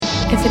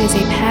If it is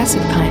a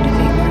passive kind of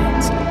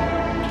ignorance,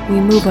 we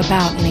move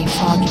about in a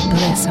foggy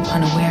bliss of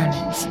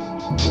unawareness.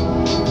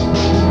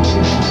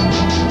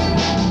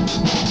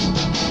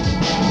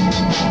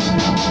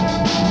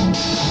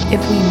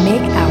 If we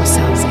make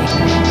ourselves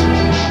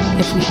ignorant,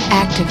 if we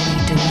actively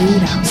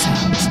delude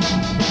ourselves,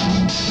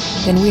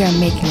 then we are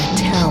making a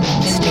terrible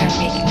mistake.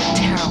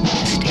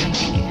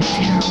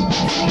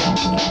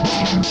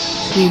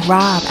 We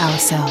rob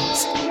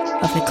ourselves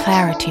of the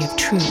clarity of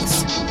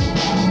truths.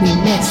 We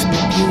miss the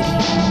beauty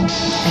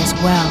as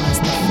well as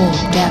the full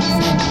depth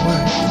and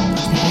worth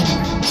of the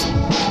universe.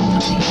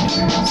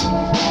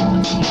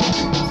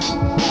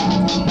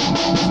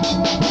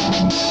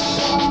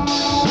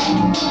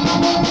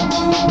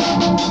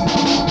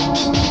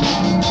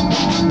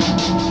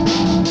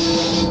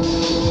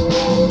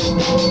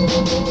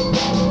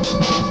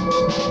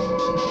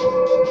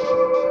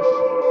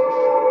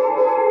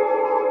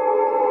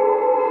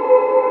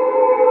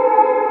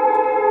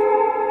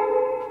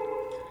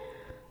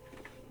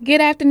 Good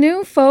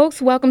afternoon,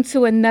 folks. Welcome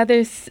to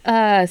another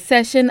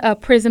session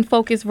of Prison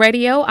Focus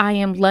Radio. I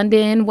am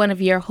London, one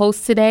of your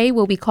hosts today.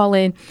 We'll be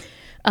calling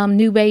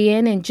Nube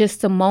in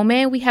just a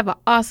moment. We have an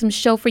awesome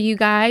show for you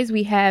guys.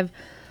 We have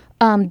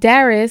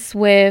Darius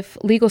with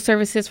Legal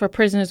Services for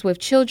Prisoners with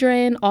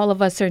Children, All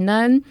of Us or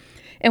None.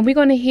 And we're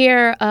going to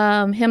hear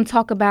him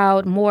talk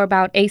more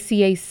about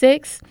ACA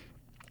 6.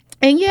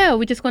 And yeah,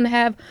 we're just going to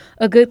have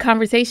a good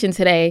conversation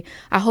today.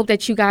 I hope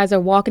that you guys are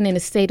walking in a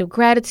state of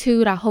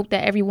gratitude. I hope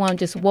that everyone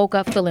just woke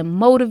up feeling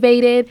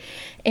motivated.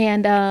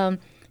 And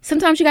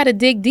sometimes you got to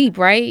dig deep,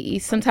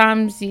 right?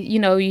 Sometimes,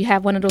 you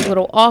have one of those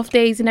little off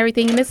days and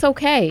everything, and it's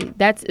okay.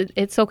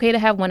 It's okay to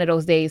have one of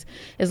those days,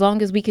 as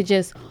long as we could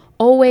just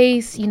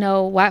always,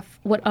 what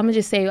I'm going to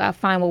just say, I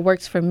find what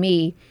works for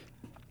me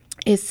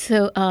is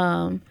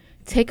to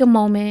take a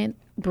moment,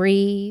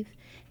 breathe,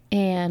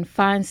 and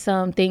find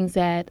some things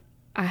that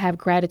I have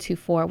gratitude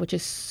for, which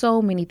is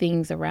so many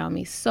things around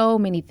me, so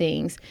many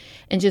things,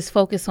 and just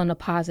focus on the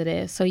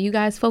positive. So you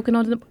guys focusing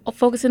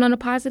on the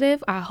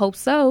positive? I hope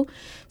so.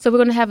 So we're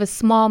going to have a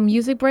small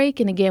music break.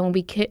 And again, when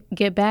we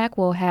get back,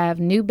 we'll have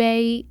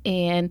Nube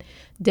and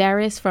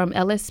Darius from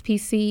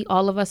LSPC,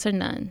 All of Us or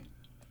None.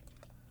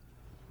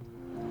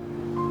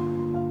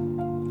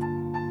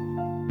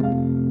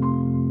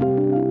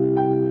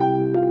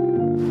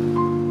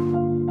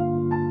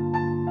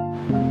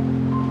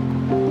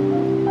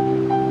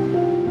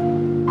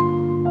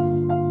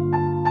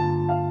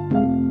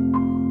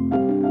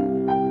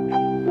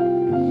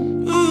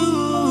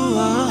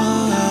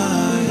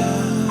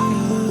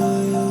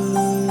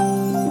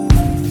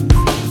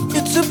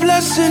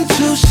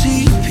 To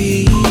see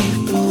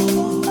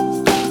people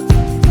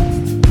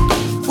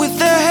with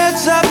their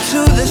heads up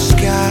to the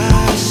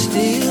sky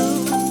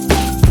still,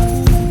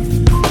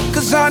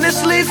 'cause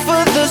honestly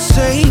for the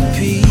same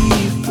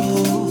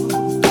people,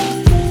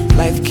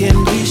 life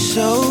can be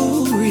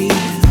so real.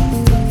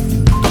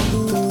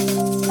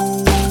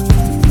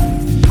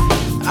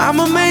 I'm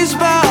amazed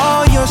by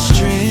all your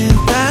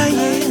strength, I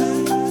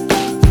am,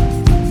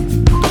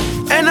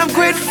 and I'm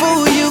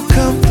grateful you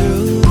come through.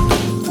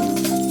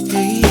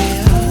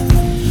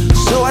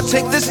 So I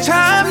take this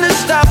time to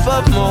stop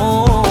a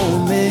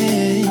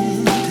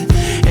moment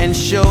and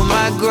show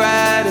my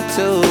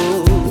gratitude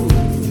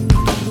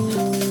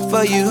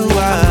for you.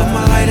 I put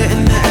my lighter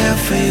in the air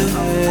for you.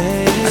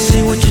 I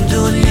see what you're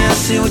doing, yeah, I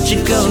see what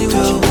you go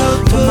through.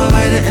 Put my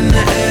lighter in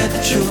the air,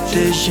 the truth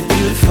is you're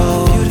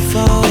beautiful,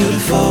 beautiful,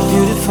 beautiful,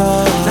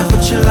 beautiful. Now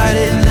put your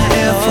lighter in the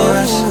air for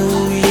us.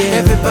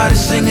 Everybody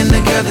singing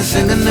together,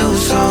 sing a new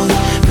song.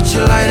 Put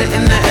your lighter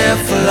in the air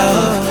for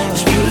love.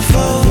 It's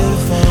beautiful,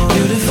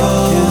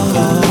 beautiful.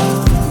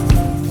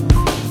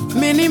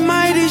 Many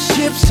mighty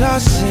ships are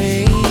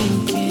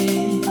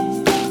sinking,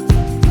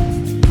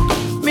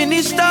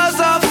 many stars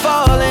are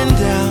falling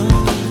down,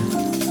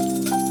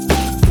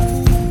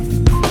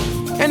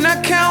 and I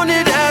count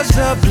it as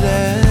a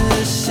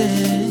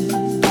blessing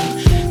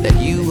that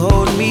you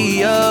hold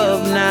me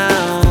up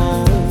now.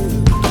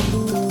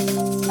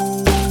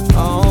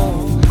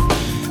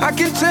 I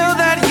can tell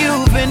that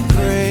you've been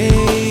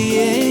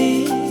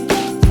praying.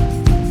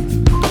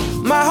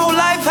 My whole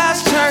life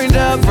has turned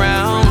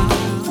around.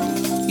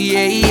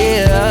 Yeah,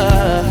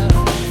 yeah.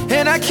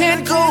 And I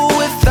can't go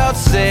without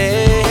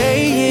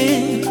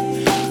saying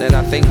that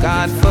I thank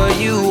God for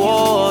you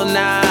all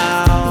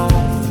now.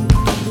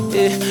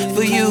 Yeah,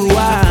 for you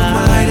I put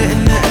my lighter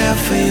in the air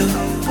for you.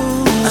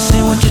 I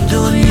see what you're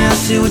doing, yeah, I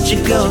see what you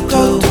go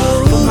through.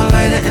 Put my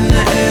lighter in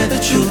the air, the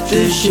truth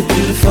is you're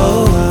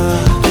beautiful,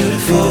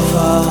 beautiful.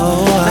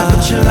 Now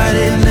put your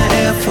lighter in the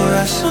air for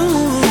us.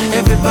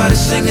 Everybody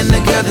singing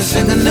together,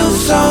 sing a new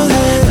song.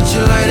 Put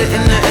your lighter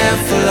in the air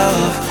for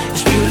love.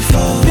 It's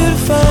beautiful,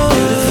 beautiful,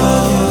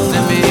 beautiful.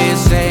 Let me hear you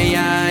say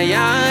yeah,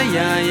 yeah,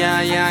 yeah,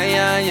 yeah, yeah,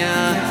 yeah,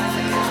 yeah.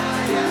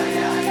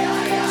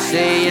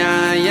 Say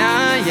yeah,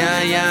 yeah,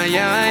 yeah, yeah,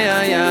 yeah,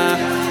 yeah, yeah.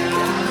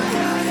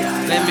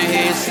 Let me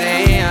hear you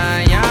say yeah,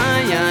 yeah,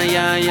 yeah,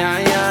 yeah, yeah,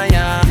 yeah,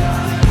 yeah.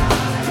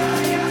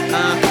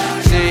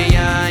 Say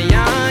yeah,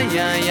 yeah,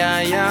 yeah,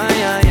 yeah, yeah,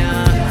 yeah,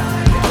 yeah.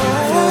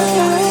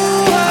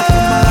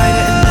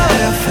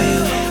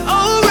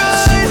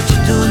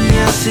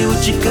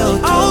 what you go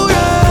through. Oh,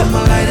 yeah. Put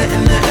my lighter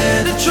in the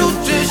air. The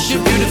truth is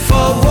you're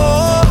beautiful.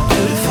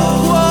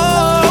 Beautiful.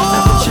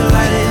 Now put your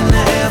lighter in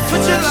the air.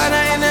 Put your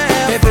lighter in the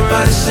air.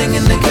 Everybody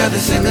singing together,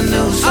 sing a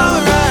new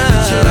song.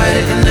 Put your lighter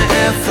in the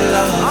air for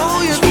love.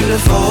 Oh, it's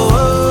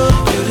beautiful.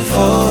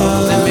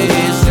 Beautiful. Let me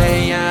hear you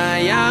say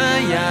yeah,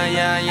 yeah, yeah,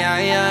 yeah,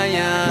 yeah, yeah,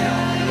 yeah.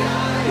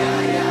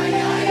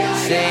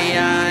 Say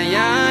yeah,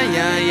 yeah,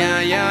 yeah, yeah,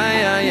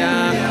 yeah, yeah,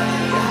 yeah.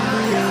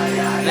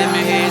 Let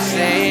me hear you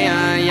say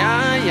yeah,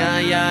 yeah, yeah,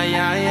 yeah,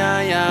 yeah,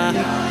 yeah, yeah.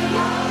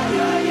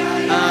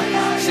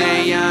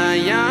 Say yeah,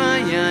 yeah,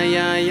 yeah,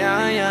 yeah,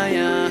 yeah, yeah,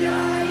 yeah.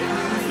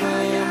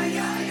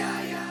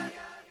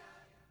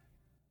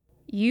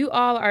 You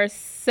all are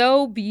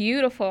so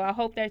beautiful. I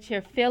hope that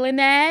you're feeling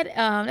that.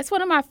 That's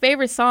one of my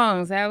favorite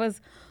songs. That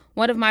was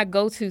one of my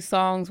go-to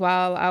songs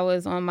while I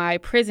was on my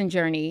prison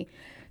journey.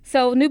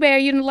 So, Nube, are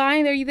you in the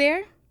line? Are you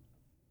there?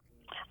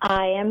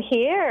 I am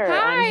here.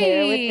 Hi. I'm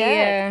here with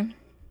Darius.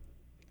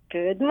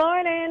 Good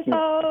morning,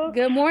 folks.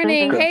 Good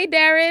morning. Hey,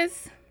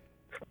 Darius.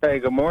 Hey,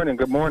 good morning,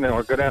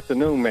 or good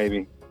afternoon,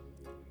 maybe.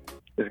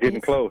 It's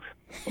getting close.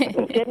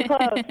 It's getting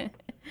close.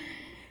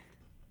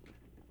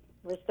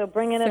 We're still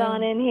bringing it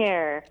on in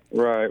here.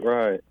 Right.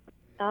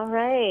 All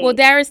right. Well,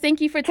 Darius, thank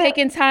you for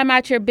taking time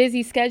out your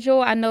busy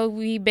schedule. I know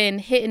we've been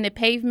hitting the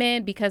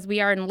pavement because we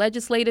are in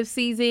legislative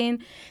season,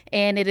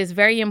 and it is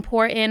very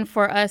important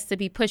for us to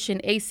be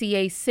pushing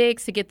ACA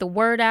 6 to get the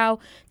word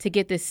out, to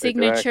get the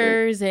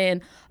signatures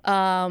and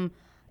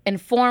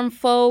inform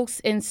folks.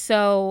 And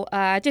so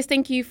I just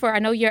thank you I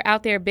know you're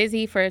out there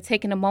busy, for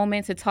taking a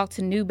moment to talk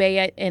to Nube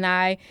and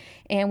I.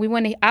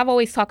 And I've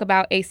always talked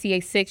about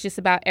ACA 6 just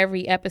about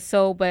every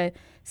episode, but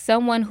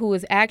someone who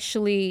is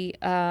actually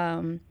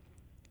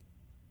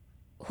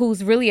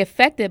who's really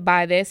affected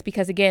by this,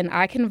 because again,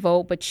 I can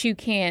vote, but you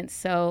can't.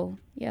 So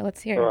yeah,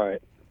 let's hear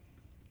it.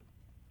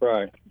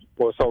 Right.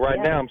 Well, so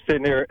now I'm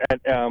sitting here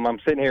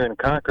in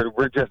Concord.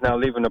 We're just now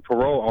leaving the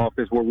parole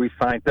office where we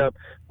signed up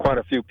quite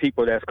a few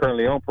people that's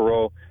currently on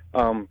parole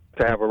to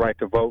have a right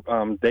to vote.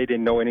 They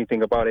didn't know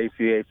anything about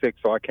ACA 6,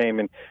 so I came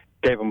and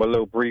gave them a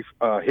little brief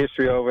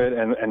history of it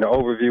and the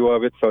overview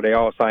of it. So they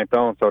all signed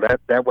on. So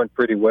that went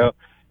pretty well.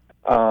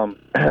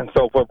 And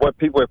so for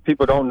if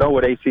people don't know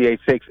what ACA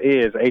 6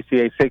 is,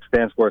 ACA 6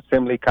 stands for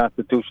Assembly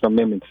Constitutional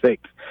Amendment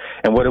 6.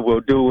 And what it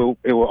will do,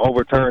 it will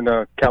overturn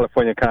the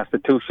California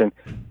Constitution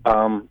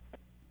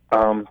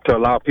to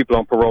allow people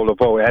on parole to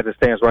vote. As it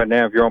stands right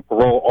now, if you're on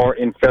parole or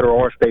in federal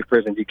or state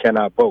prison, you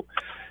cannot vote.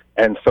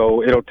 And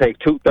so it'll take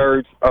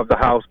 2/3 of the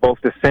House, both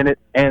the Senate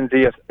and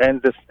the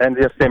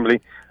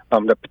Assembly,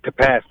 to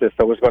pass this.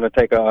 So it's going to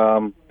take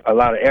a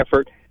lot of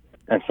effort.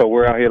 And so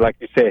we're out here, like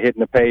you said,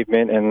 hitting the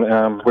pavement,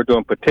 and we're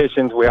doing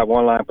petitions. We have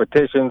online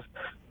petitions.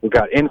 We've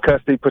got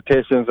in-custody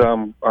petitions.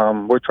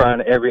 We're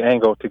trying every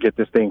angle to get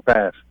this thing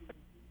passed.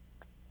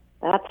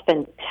 That's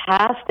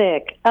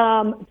fantastic.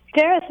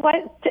 Darius,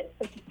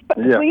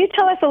 will you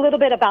tell us a little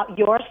bit about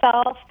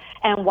yourself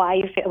and why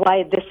you feel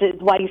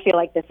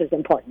like this is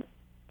important?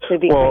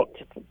 Well,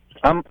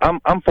 great.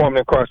 I'm formerly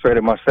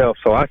incarcerated myself,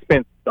 so I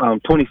spent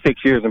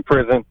 26 years in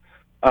prison.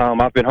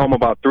 I've been home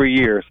about 3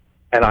 years.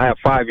 And I have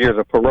 5 years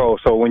of parole.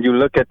 So when you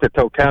look at the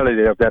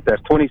totality of that,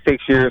 that's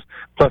 26 years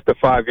plus the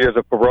 5 years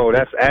of parole.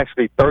 That's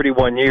actually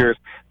 31 years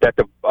that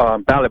the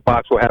ballot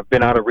box will have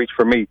been out of reach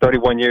for me.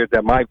 31 years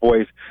that my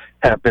voice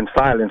have been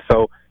silent.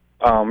 So,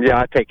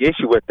 I take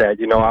issue with that.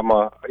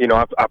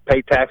 I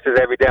pay taxes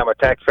every day. I'm a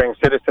tax-paying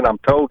citizen. I'm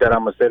told that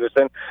I'm a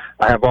citizen.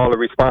 I have all the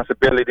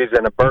responsibilities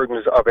and the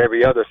burdens of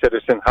every other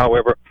citizen.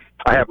 However,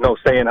 I have no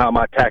say in how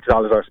my tax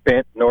dollars are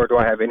spent, nor do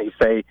I have any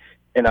say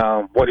in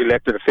what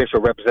elected official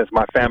represents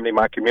my family,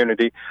 my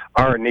community,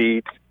 our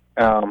needs.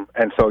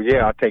 And so,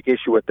 I take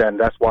issue with that, and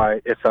that's why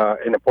it's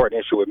an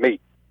important issue with me.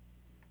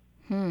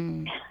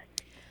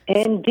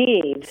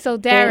 Indeed. So,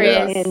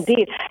 Darius,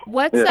 indeed.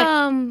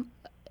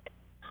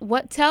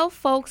 Tell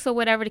folks, or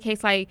whatever the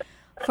case, like,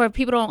 for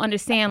people who don't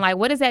understand, like,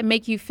 what does that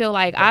make you feel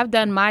like? I've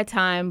done my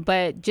time,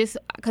 but just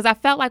because I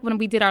felt like when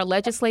we did our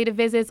legislative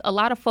visits, a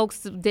lot of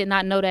folks did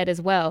not know that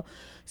as well.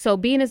 So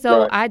being as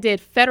though I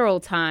did federal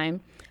time,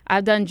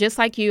 I've done just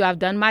like you. I've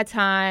done my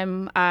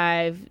time.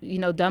 I've,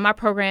 done my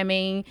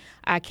programming.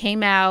 I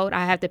came out.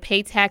 I have to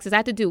pay taxes. I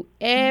have to do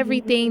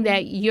everything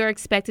that you're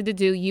expected to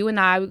do. You and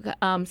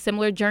I,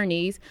 similar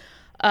journeys.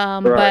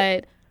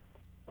 But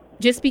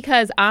just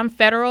because I'm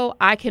federal,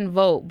 I can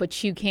vote,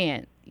 but you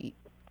can't.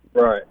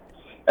 Right.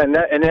 And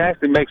it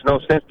actually makes no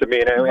sense to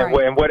me. And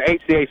what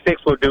ACA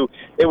 6 will do,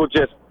 it will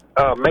just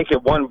make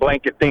it one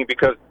blanket thing,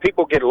 because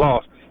people get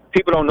lost.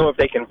 People don't know if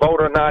they can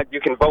vote or not.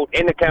 You can vote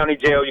in the county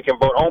jail. You can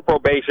vote on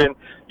probation.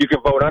 You can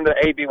vote under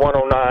AB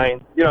 109.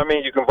 You know what I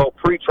mean? You can vote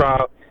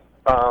pre-trial,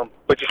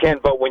 but you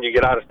can't vote when you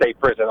get out of state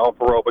prison on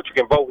parole. But you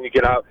can vote when you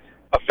get out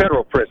of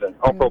federal prison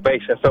on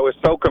probation. So it's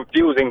so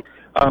confusing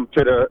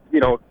to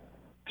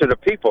the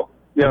people.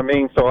 You know what I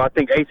mean? So I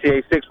think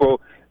ACA 6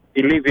 will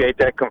alleviate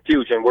that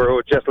confusion, where it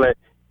will just let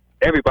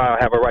everybody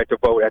have a right to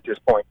vote at this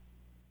point.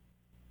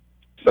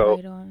 So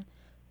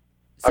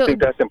I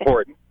think that's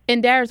important.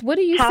 And Darius, what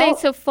do you say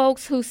to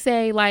folks who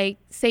say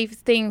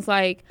things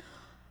like,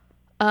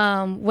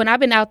 when I've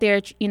been out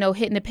there,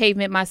 hitting the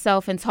pavement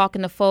myself and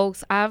talking to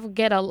folks, I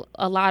get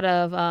a lot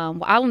of,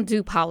 I don't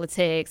do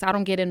politics. I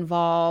don't get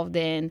involved,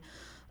 and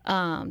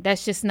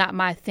that's just not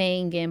my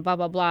thing, and blah,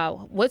 blah, blah.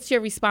 What's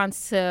your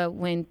response to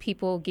when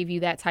people give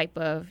you that type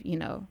of,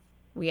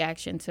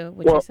 reaction to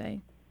what you're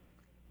saying?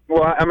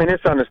 Well, I mean,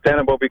 it's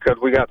understandable because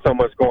we got so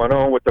much going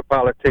on with the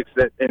politics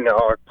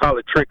or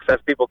politics, as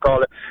people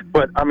call it. Mm-hmm.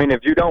 But I mean,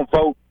 if you don't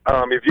vote,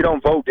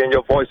 then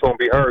your voice won't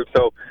be heard.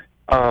 So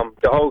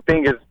the whole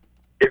thing is,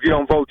 if you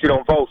don't vote, you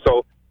don't vote.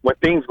 So when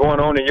things going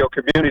on in your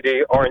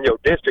community or in your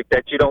district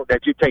that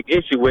you take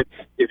issue with,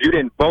 if you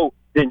didn't vote,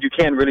 then you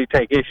can't really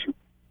take issue.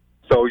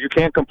 So you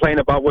can't complain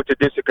about what your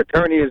district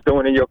attorney is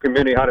doing in your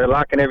community, how they're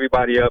locking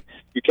everybody up.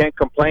 You can't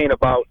complain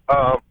about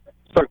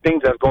certain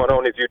things that's going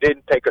on if you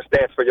didn't take a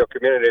stance for your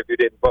community, if you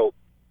didn't vote.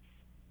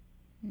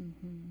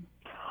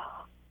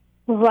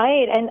 Mm-hmm.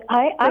 Right, and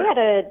I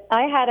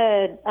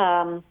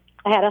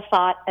had a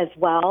thought as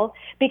well,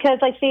 because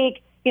I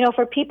think,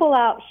 for people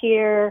out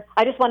here,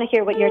 I just want to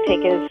hear what your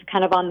take is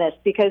kind of on this,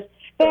 because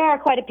there are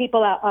quite a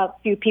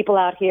few people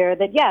out here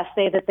that, yes,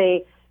 say that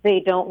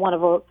they don't want to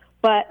vote,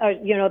 but,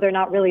 they're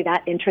not really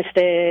that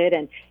interested,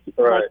 and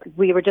right. Like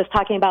we were just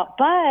talking about,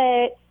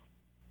 but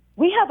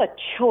we have a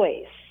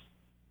choice.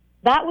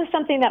 That was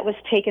something that was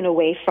taken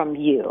away from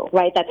you,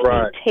 right? That's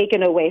right. being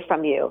taken away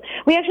from you.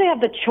 We actually have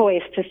the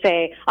choice to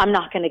say, I'm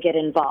not going to get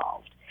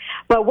involved.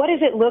 But what does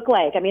it look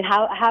like? I mean,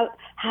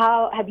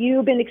 how have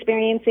you been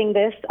experiencing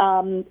this?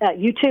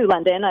 You too,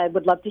 London. I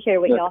would love to hear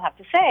what y'all have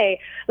to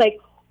say. Like,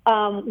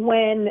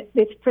 when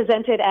it's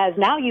presented as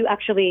now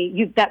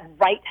that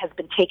right has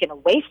been taken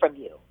away from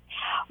you.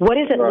 What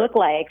does it look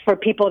like for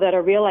people that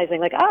are realizing,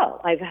 like, oh,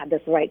 I've had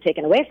this right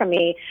taken away from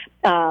me?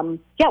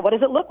 What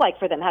does it look like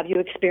for them? Have you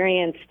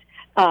experienced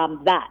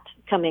that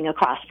coming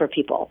across for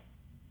people?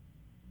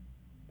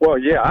 Well,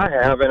 yeah, I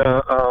have, and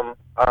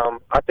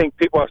I think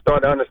people are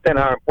starting to understand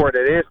how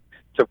important it is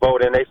to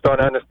vote, and they start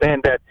to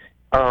understand that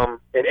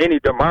in any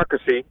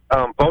democracy,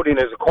 voting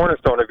is a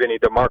cornerstone of any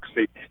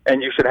democracy,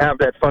 and you should have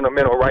that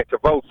fundamental right to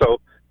vote. So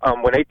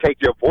when they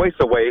take your voice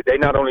away, they're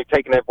not only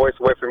taking that voice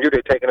away from you,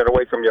 they're taking it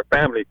away from your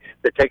family,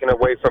 they're taking it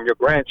away from your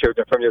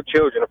grandchildren, from your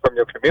children, and from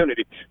your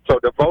community. So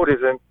the vote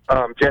isn't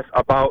just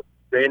about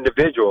the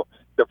individual.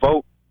 The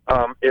vote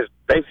is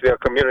basically a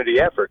community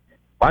effort.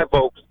 My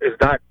vote is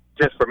not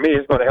just for me.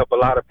 It's going to help a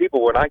lot of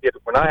people when I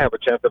have a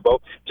chance to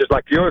vote, just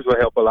like yours will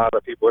help a lot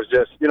of people. It's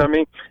just, you know what I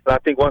mean? And I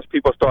think once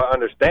people start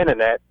understanding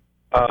that,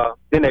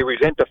 then they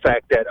resent the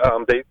fact that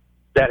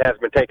that has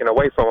been taken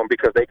away from them,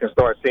 because they can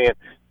start seeing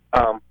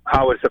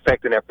how it's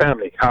affecting their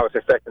family, how it's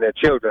affecting their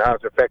children, how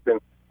it's affecting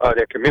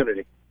their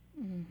community.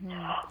 Mm-hmm.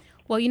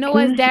 Well, you know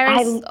what,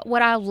 Darius,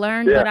 what I've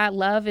learned, what I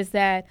love is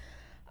that,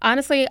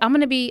 honestly, I'm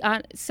going to be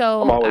on.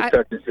 So I'm always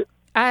touching shit.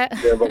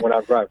 But when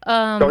I drive,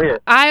 go ahead.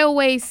 I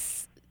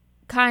always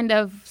kind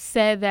of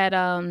said that,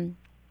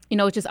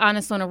 just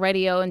honest on the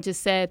radio, and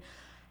just said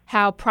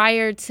how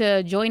prior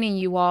to joining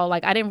you all,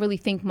 like, I didn't really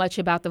think much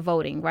about the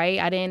voting, right?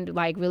 I didn't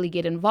really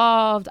get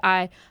involved.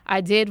 I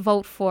did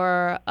vote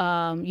for, when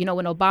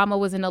Obama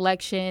was in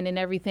election and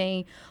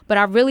everything, but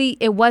I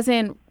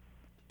wasn't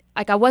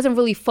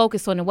really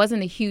focused on it. It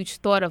wasn't a huge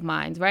thought of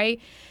mine, right?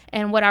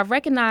 And what I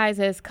recognize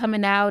as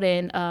coming out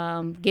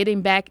and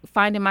getting back,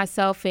 finding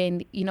myself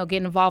and,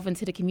 getting involved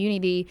into the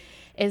community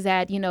is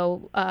that,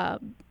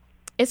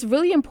 it's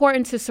really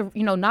important to,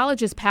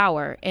 knowledge is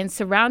power, and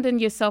surrounding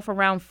yourself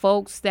around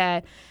folks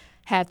that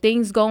have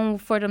things going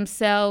for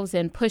themselves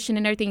and pushing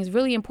and everything is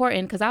really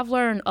important, because I've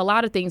learned a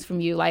lot of things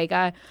from you. Like,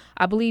 I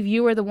believe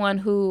you were the one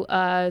who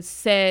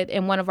said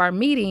in one of our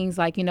meetings,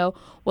 like,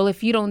 well,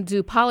 if you don't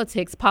do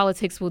politics,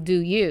 politics will do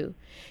you,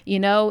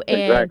 and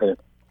exactly.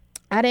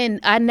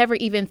 I never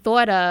even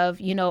thought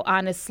of,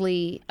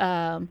 honestly,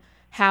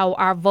 how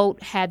our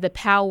vote had the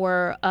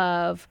power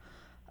of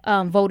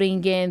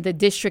voting in the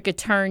district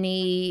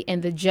attorney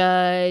and the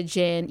judge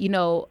and,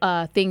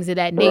 things of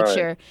that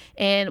nature. Right.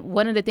 And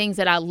one of the things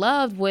that I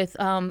loved with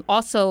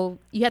also,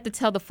 you have to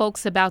tell the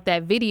folks about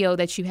that video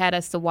that you had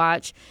us to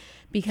watch,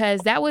 because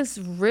that was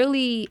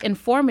really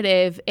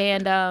informative.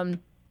 And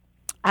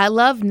I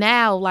love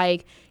now,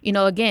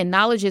 again,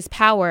 knowledge is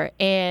power.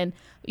 And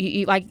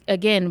you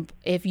again,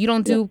 if you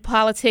don't do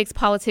politics,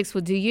 politics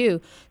will do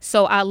you.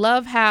 So I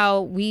love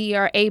how we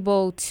are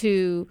able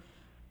to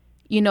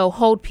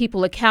hold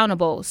people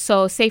accountable.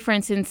 So say, for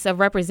instance, a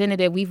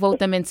representative, we vote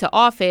them into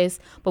office,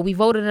 but we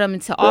voted them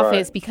into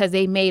office because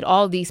they made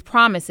all these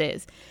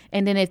promises.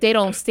 And then if they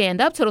don't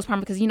stand up to those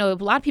promises,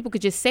 because, a lot of people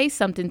could just say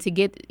something to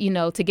get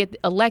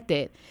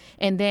elected.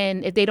 And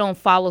then if they don't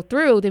follow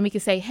through, then we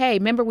can say, hey,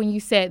 remember when you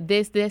said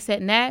this,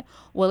 and that?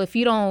 Well, if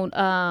you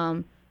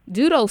don't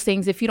do those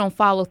things, if you don't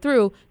follow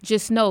through,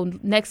 just know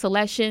next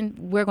election,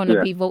 we're going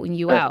to be voting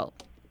you out.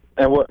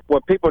 And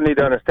what people need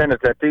to understand is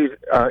that these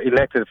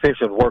elected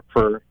officials work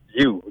for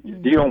you.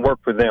 Mm-hmm. You don't work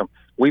for them.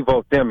 We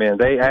vote them in.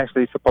 They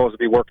actually supposed to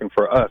be working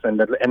for us. And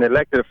the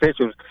elected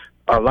officials,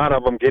 a lot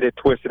of them get it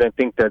twisted and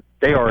think that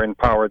they are in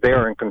power, they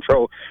are in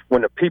control,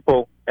 when the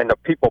people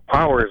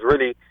power is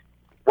really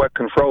what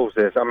controls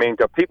this. I mean,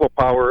 the people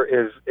power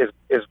is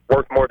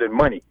worth more than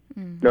money.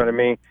 You know what I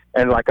mean?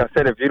 And like I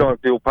said, if you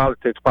don't do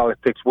politics,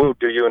 politics will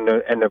do you.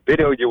 And the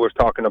video you was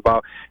talking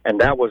about, and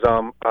that was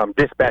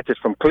dispatches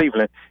from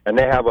Cleveland, and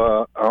they have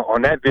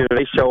on that video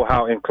they show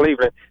how in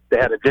Cleveland they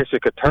had a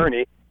district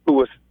attorney who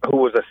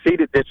was a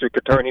seated district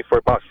attorney for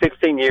about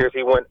 16 years.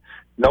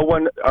 No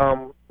one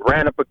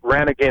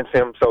ran against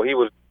him, so he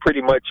was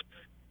pretty much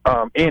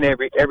in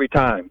every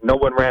time. No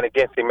one ran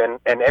against him,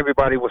 and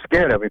everybody was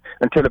scared of him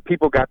until the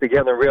people got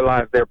together and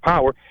realized their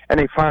power, and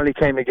they finally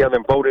came together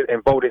and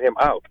voted him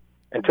out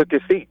and took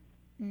his seat.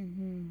 You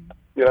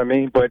know what I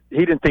mean? But he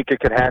didn't think it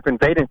could happen.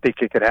 They didn't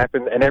think it could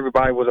happen, and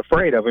everybody was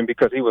afraid of him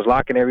because he was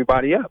locking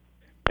everybody up.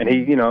 And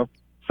he,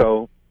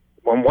 so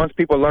once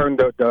people learn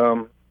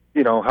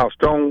how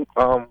strong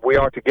we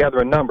are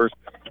together in numbers,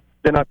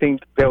 then I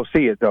think they'll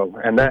see it, though,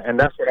 and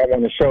that's what I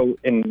want to show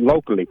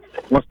locally.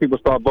 Once people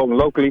start voting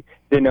locally,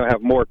 then they'll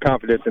have more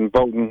confidence in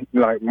voting,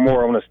 like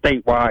more on a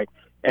statewide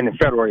and in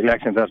federal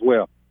elections as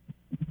well.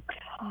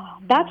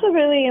 That's a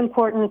really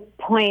important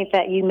point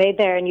that you made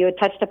there, and you had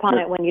touched upon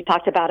it when you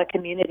talked about a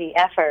community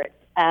effort,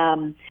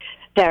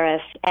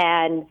 Darius,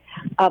 and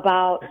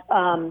about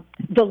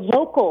the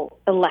local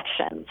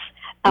elections,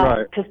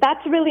 because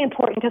that's really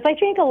important. Because I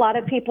think a lot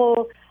of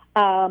people,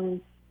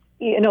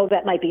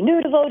 that might be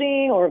new to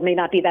voting or may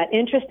not be that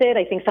interested.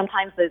 I think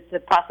sometimes the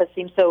process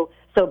seems so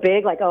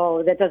big, like,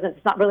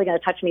 it's not really going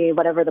to touch me,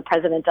 whatever the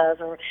president does,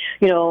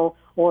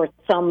 or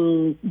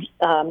some,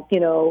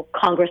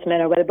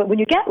 congressman or whatever. But when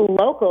you get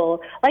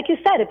local, like you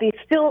said,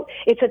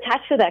 it's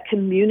attached to that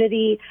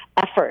community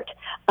effort,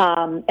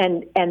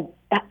 and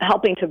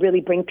helping to really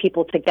bring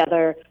people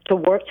together to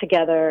work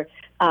together,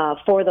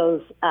 for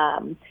those,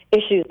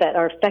 issues that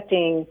are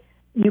affecting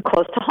you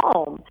close to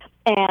home.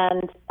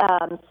 And,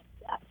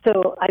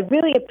 so I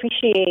really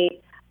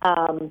appreciate,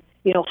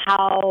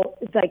 how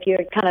like your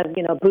kind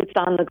of, boots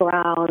on the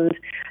ground,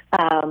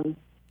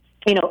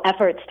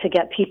 efforts to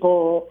get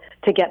people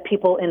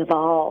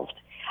involved.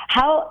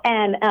 How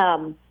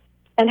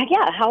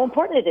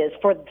important it is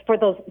for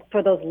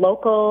those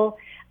local,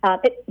 and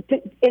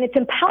it's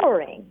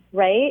empowering,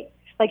 right?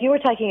 Like you were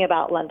talking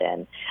about,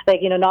 London,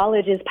 like,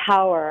 knowledge is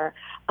power.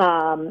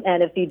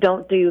 And if you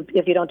don't do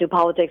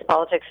politics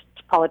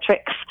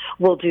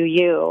will do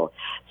you.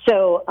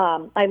 So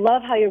I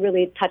love how you're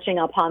really touching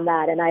upon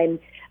that. And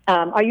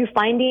are you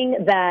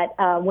finding that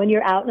when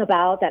you're out and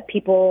about that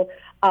people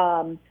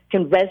can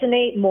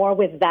resonate more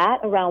with that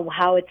around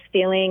how it's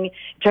feeling in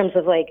terms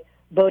of like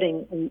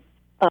voting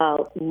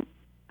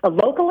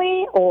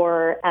locally,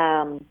 or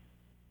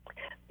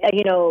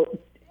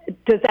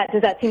does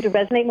that seem to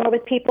resonate more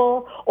with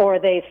people, or are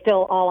they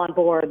still all on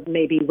board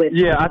maybe with...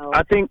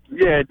 I think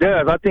it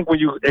does. I think when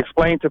you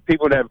explain to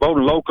people that vote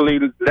locally,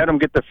 let them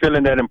get the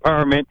feeling that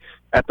empowerment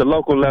at the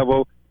local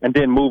level, and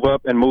then move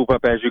up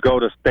as you go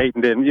to state,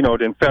 and then,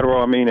 then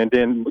federal, and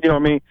then,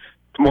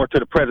 more to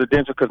the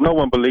presidential, because no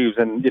one believes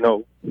in,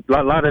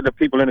 a lot of the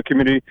people in the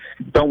community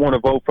don't want to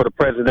vote for the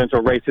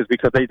presidential races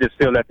because they just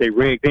feel that they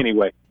rigged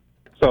anyway.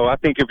 So I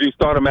think if you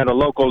start them at a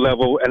local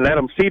level and let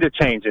them see the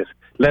changes,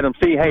 let them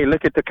see, hey,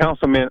 look at the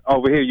councilman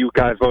over here you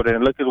guys voted,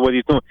 and look at what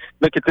he's doing.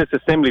 Look at this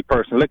assembly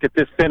person. Look at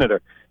this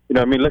senator.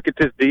 Look at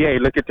this DA.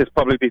 Look at this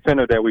public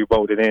defender that we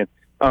voted in.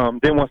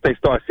 Then once they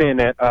start seeing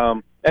that,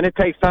 and it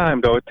takes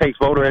time, though. It takes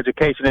voter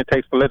education. It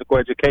takes political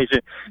education.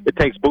 It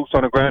takes boots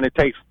on the ground. It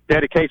takes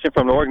dedication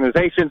from the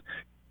organizations,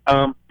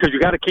 because you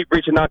got to keep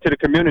reaching out to the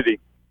community,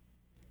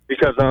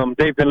 because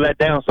they've been let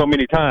down so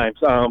many times.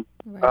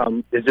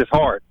 It's just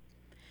hard.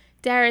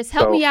 Darius,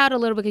 help me out a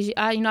little bit, because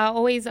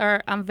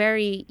I'm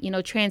very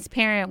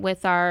transparent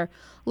with our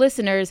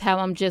listeners how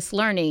I'm just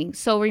learning.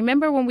 So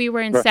remember when we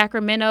were in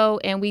Sacramento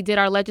and we did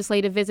our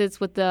legislative visits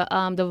with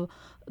the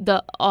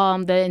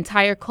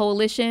entire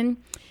coalition,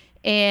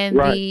 and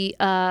the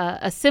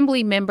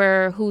assembly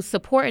member who's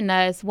supporting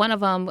us, one of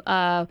them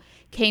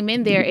came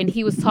in there and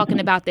he was talking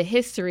about the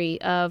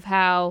history of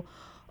how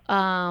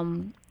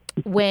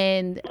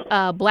when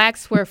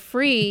blacks were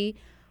free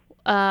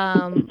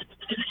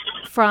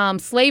from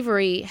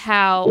slavery,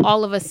 how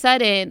all of a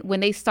sudden when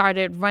they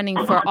started running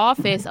for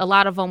office, a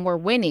lot of them were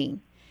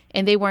winning,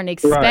 and they weren't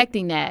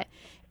expecting that.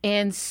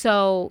 And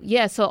so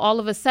all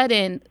of a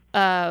sudden,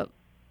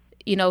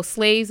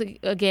 slaves,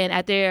 again,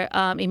 at their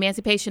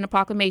Emancipation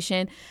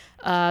Proclamation,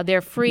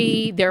 they're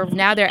free. They're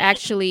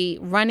actually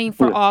running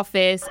for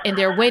office, and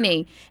they're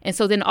winning. And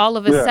so then all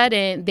of a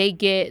sudden they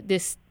get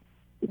this.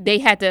 They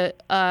had to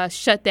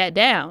shut that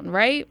down,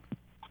 right?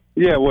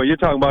 Yeah, well, you're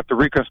talking about the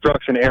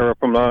Reconstruction era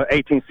from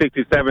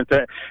 1867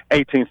 to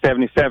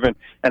 1877,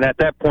 and at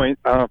that point,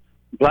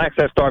 blacks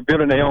had started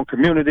building their own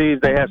communities.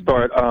 They had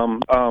started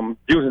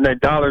using their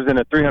dollars in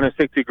a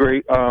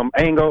 360-degree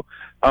angle.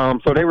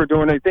 So they were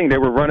doing their thing. They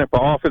were running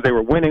for office. They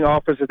were winning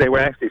offices. They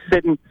were actually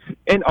sitting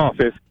in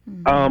office.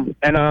 And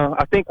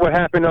I think what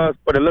happened was,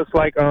 but it looks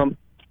like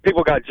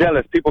people got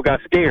jealous. People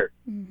got scared,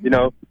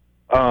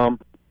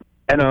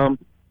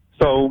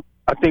 so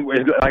I think,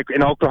 like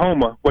in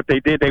Oklahoma, what they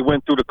did, they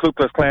went through, the Ku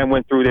Klux Klan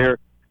went through there.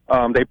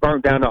 They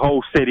burnt down the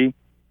whole city.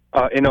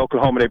 in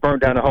Oklahoma. They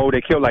burned down the whole.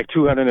 They killed like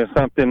 200 and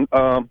something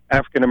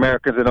African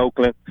Americans in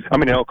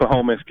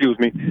Oklahoma, excuse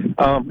me.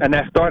 And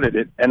that started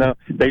it. And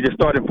they just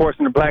started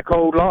enforcing the black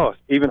code laws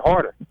even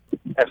harder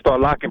and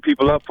start locking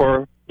people up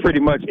for pretty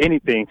much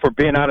anything, for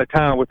being out of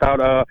town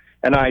without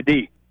an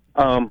ID.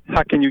 How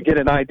can you get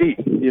an ID?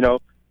 You know,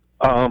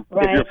 right.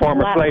 If you're a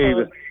former slave,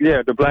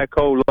 the black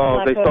code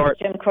laws. Black code,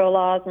 Jim Crow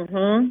laws.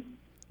 Mm-hmm.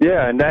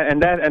 Yeah, and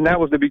that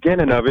was the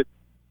beginning of it.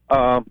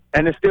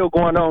 And it's still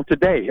going on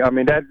today.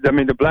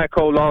 The black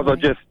code laws are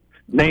just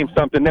named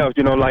something else,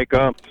 you know, like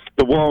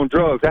the war on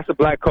drugs. That's a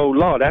black code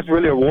law. That's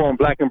really a war on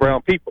black and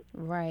brown people.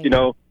 Right. You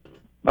know,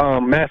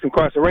 mass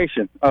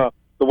incarceration,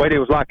 the way they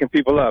was locking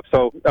people up.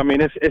 So, I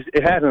mean,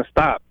 it hasn't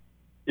stopped.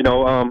 You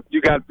know,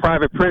 you got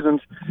private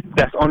prisons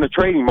that's on the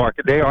trading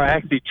market. They are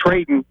actually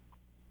trading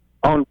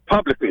on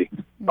publicly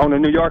on the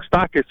New York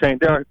Stock Exchange.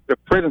 The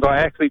prisons are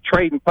actually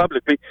trading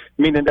publicly,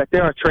 meaning that they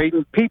are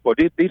trading people.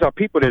 These are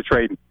people they're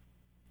trading.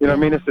 You know what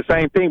I mean? It's the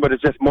same thing, but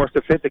it's just more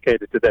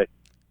sophisticated today.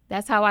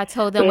 That's how I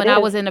told them when I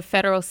was in the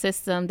federal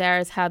system.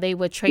 There's how they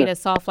would trade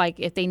us off. Like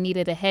if they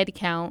needed a head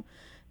count,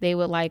 they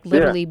would like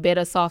literally bid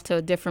us off to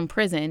a different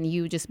prison.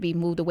 You would just be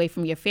moved away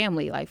from your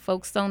family. Like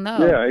folks don't know.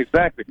 Yeah,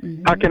 exactly.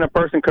 Mm-hmm. How can a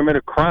person commit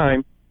a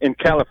crime in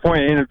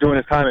California and end up doing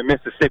his time in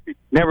Mississippi?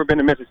 Never been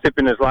to Mississippi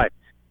in his life.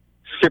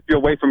 Ship you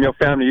away from your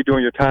family. You're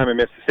doing your time in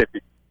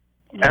Mississippi,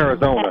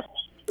 Arizona,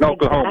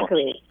 Oklahoma.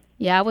 Exactly.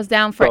 Yeah, I was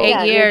down for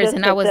 8 years,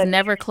 and I was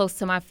never close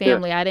to my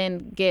family. Yeah. I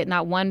didn't get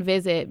not one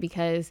visit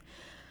because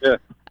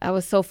I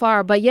was so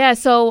far. But,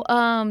 so,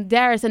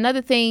 Darius,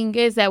 another thing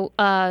is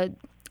that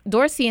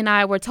Dorsey and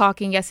I were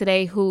talking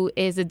yesterday, who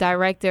is the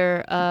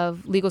director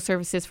of legal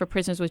services for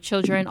prisoners with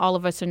children, All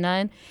of Us or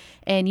None.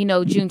 And, you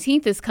know,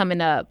 Juneteenth is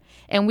coming up.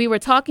 And we were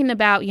talking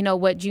about, you know,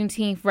 what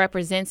Juneteenth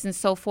represents and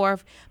so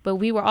forth. But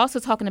we were also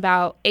talking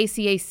about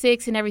ACA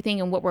 6 and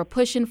everything and what we're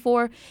pushing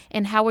for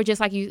and how we're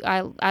just like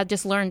I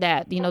just learned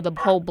that, you know, the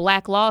whole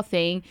black law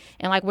thing.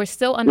 And like we're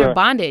still under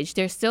bondage.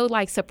 They're still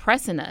like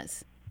suppressing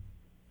us.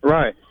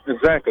 Right.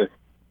 Exactly.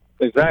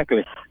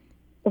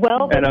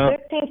 Well, the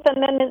 13th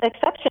Amendment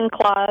exception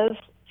clause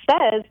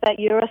says that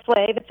you're a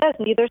slave. It says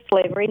neither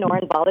slavery nor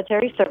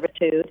involuntary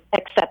servitude,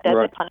 except as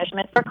a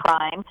punishment for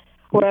crime,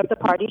 whereof the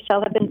party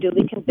shall have been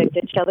duly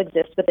convicted, shall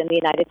exist within the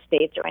United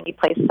States or any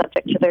place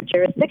subject to their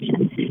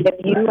jurisdiction.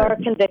 If you are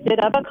convicted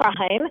of a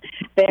crime,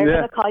 they're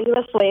going to call you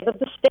a slave of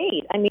the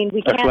state. I mean,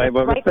 we can't. It's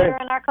right there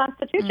in our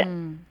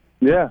Constitution.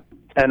 Yeah,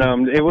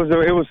 and it was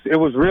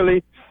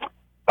really,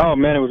 oh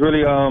man, it was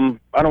really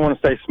I don't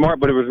want to say smart,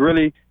 but it was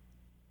really.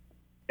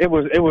 It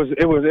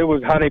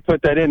was how they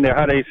put that in there,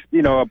 how they,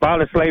 you know,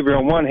 abolish slavery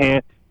on one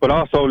hand, but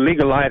also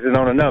legalize it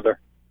on another,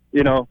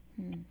 you know.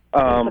 It's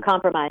a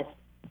compromise.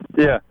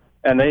 Yeah,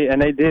 and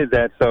they did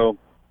that. So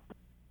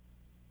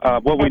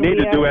what we need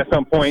to do at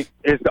some point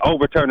is to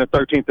overturn the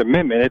 13th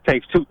Amendment. It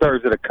takes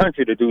 2/3 of the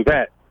country to do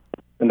that,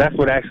 and that's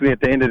what actually at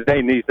the end of the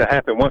day needs to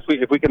happen.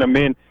 If we can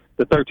amend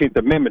the 13th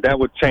Amendment, that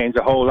would change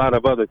a whole lot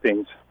of other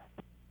things.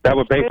 That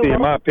would basically, in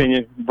my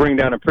opinion, bring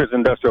down a prison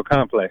industrial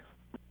complex.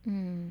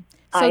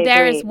 So,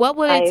 Darius, what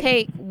would it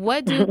take?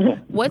 What's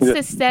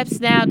the steps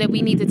now that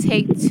we need to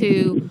take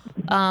to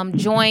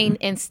join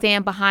and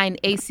stand behind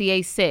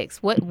ACA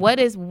 6? What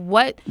is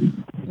where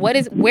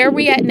are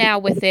we at now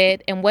with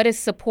it, and what is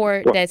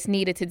support that's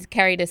needed to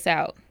carry this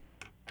out?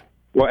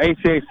 Well,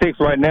 ACA 6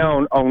 right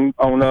now on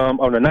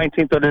the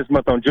 19th of this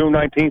month, on June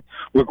 19th,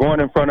 we're going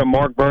in front of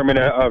Mark Berman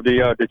of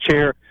the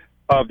chair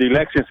of the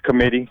Elections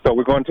Committee. So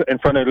we're going in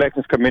front of the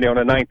Elections Committee on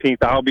the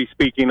 19th. I'll be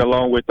speaking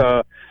along with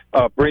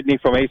Brittany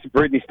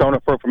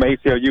Stonerford from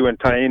ACLU and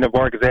Taina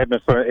Vargas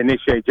Edmonds for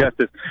Initiate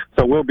Justice.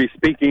 So we'll be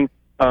speaking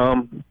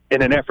in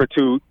an effort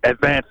to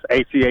advance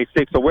ACA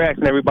 6. So we're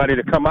asking everybody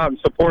to come out and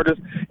support us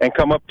and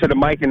come up to the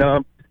mic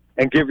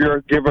and give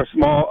a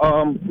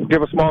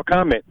small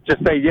comment.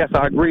 Just say yes,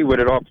 I agree with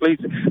it, or please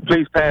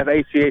pass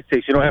ACA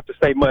 6. You don't have to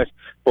say much.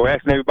 We're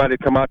asking everybody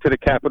to come out to the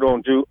Capitol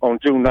on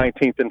June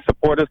 19th and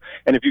support us.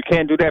 And if you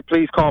can't do that,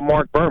 please call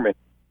Mark Berman.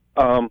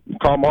 Call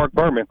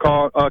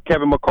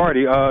Kevin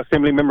McCarty,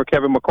 Assembly Member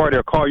Kevin McCarty,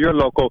 or call your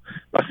local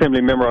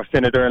Assembly Member or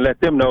Senator and let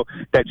them know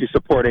that you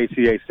support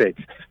ACA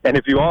 6. And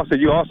if you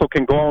also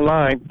can go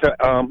online to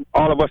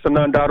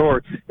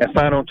allofusarnone.org and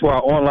sign on to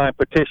our online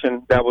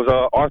petition that was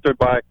authored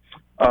by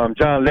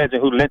John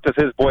Legend, who lent us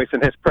his voice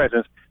and his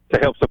presence to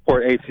help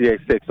support ACA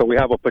 6. So we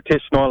have a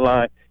petition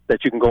online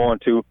that you can go on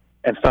to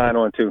and sign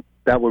on to.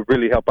 That would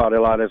really help out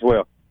a lot as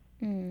well.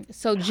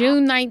 So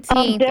June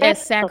 19th at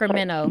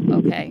Sacramento.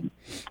 Okay.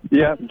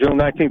 Yeah, June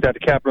 19th at the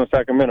Capitol in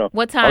Sacramento.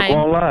 What time? Go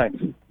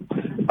online.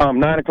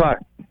 9 o'clock.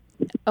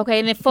 Okay,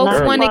 and if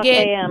folks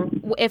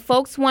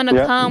want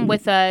to come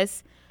with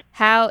us,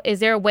 how is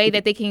there a way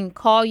that they can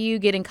call you,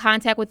 get in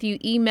contact with you,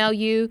 email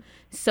you,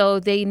 so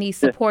they need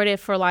supported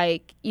for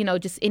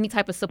just any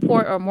type of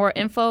support or more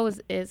info?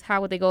 Is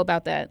how would they go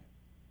about that?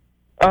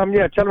 Tell them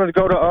to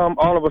go to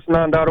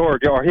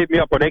allofusarnone.org or hit me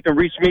up, or they can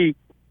reach me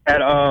at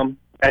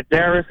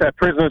Darius at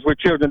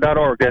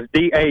prisonerswithchildren.org. That's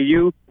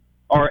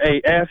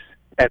DAURAS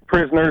at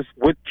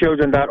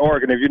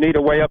prisonerswithchildren.org. And if you need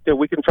a way up there,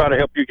 we can try to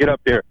help you get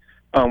up there.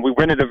 We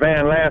rented a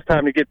van last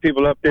time to get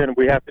people up there, and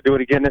we have to do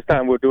it again this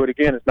time. We'll do it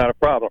again. It's not a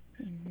problem.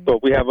 Mm-hmm. So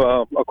if we have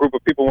a group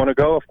of people want to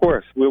go, of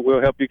course,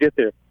 we'll help you get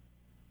there.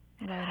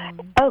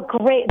 Oh,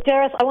 great.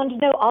 Darris, I wanted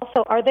to know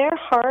also, are there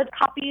hard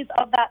copies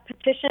of that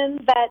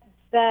petition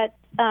that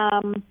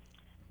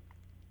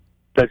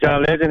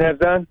John Legend has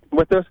done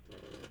with us?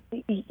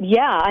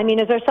 Yeah. I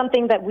mean, is there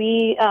something that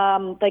we,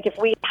 like if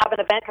we have an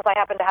event, because I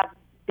happen to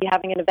be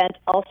having an event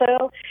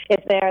also, is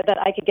there that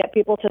I could get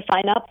people to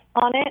sign up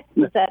on it?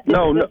 Is there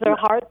a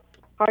hard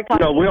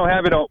copy? No, we don't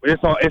have it on.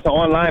 It's an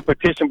online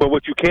petition, but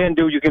what you can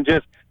do, you can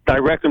just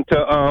direct them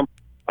to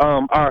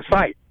our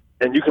site.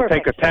 And you can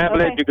take a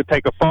tablet, you can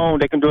take a phone.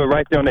 They can do it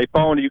right there on their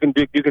phone. You can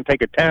take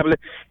a tablet,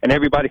 and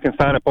everybody can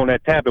sign up on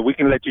that tablet. We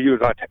can let you use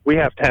we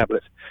have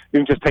tablets. You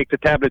can just take the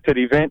tablet to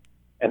the event,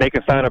 and they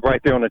can sign up right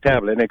there on the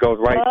tablet, and it goes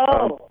right.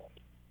 Oh,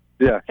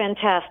 yeah.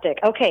 Fantastic.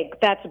 Okay,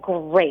 that's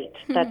great.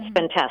 That's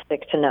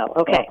fantastic to know.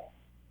 Okay.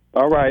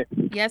 All right.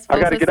 Yes, folks,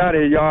 I got to get out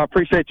of here, y'all. I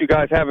appreciate you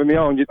guys having me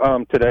on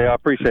today. I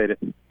appreciate it.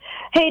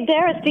 Hey,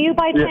 Darris, do you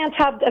by chance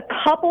have a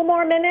couple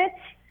more minutes?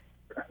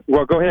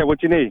 Well, go ahead.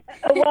 What you need?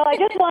 Well, I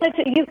just wanted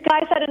to. You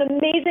guys had an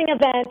amazing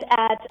event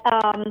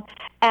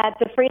at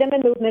the Freedom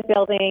and Movement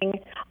Building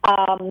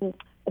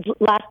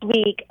last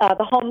week.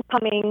 The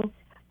homecoming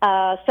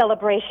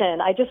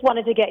celebration. I just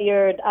wanted you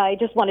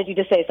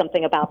to say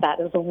something about that.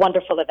 It was a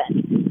wonderful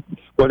event.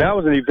 Well, that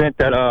was an event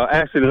that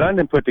actually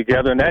London put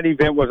together, and that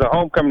event was a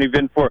homecoming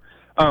event for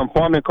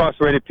formerly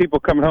incarcerated people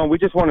coming home. We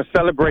just want to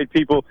celebrate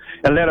people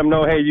and let them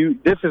know, hey,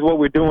 this is what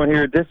we're doing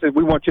here.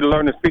 We want you to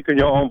learn to speak in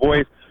your own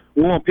voice.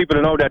 We want people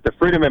to know that the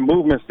Freedom and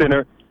Movement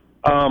Center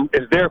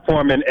is there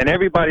for them, and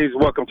everybody's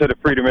welcome to the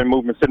Freedom and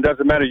Movement Center. It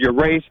doesn't matter your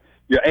race,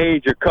 your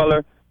age, your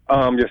color,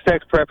 your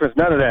sex preference,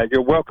 none of that.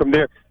 You're welcome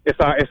there. It's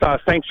our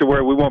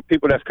sanctuary. We want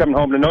people that's coming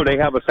home to know they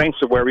have a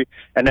sanctuary,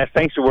 and that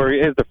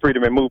sanctuary is the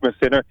Freedom and Movement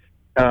Center.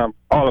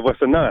 All of us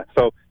are none.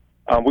 So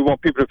we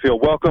want people to feel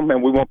welcome,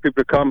 and we want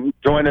people to come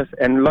join us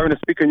and learn to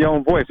speak in your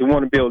own voice. We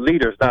want to build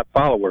leaders, not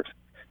followers.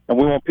 And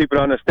we want people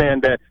to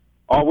understand that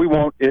all we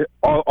want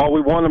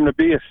them to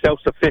be is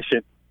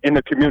self-sufficient in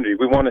the community.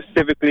 We want to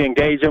civically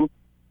engage them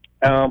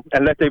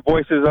and let their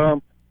voices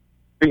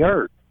be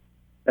heard.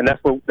 And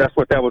that's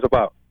what that was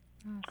about.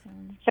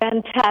 Awesome.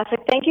 Fantastic.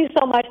 Thank you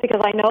so much,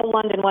 because I know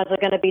London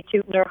wasn't going to be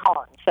tooting her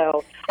horn.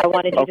 So I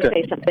wanted you to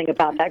say something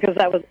about that, because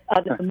that was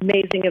an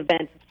amazing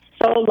event.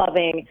 So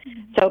loving,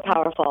 so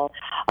powerful.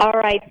 All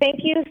right.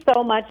 Thank you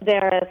so much,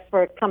 Darris,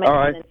 for coming in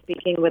and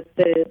speaking with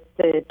the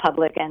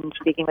public and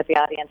speaking with the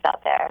audience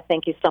out there.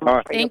 Thank you so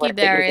much for your work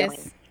that you're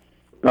doing.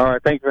 All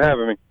right. Thank you for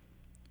having me.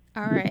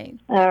 All right.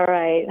 All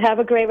right. Have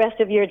a great rest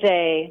of your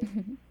day.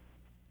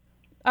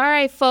 All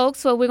right, folks.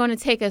 So we're going to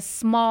take a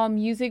small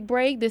music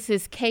break. This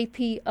is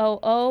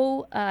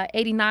KPOO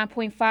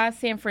 89.5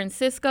 San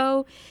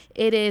Francisco.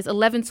 It is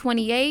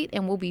 11:28,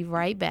 and we'll be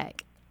right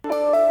back.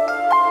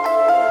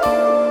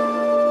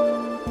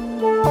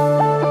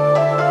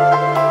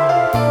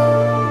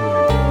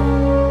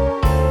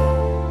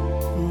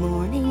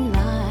 Morning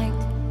light,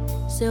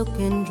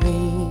 silken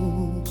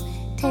dreams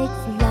take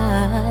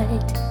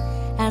flight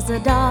as the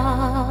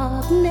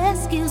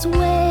darkness gives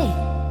way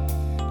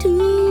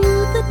to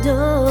the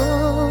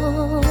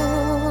dawn.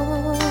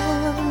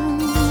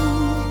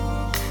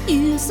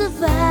 You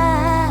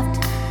survived,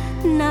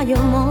 now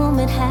your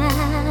moment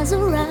has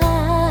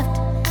arrived.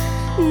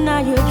 Now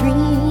your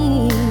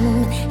dream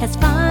has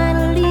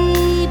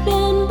finally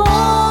been born.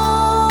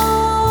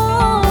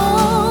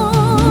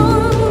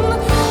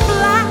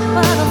 Black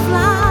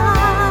butterfly,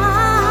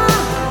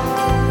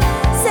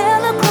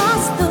 sail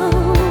across the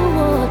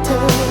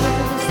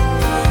waters.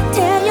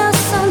 Tell your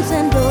sons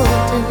and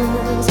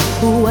daughters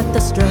what the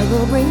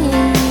struggle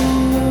brings.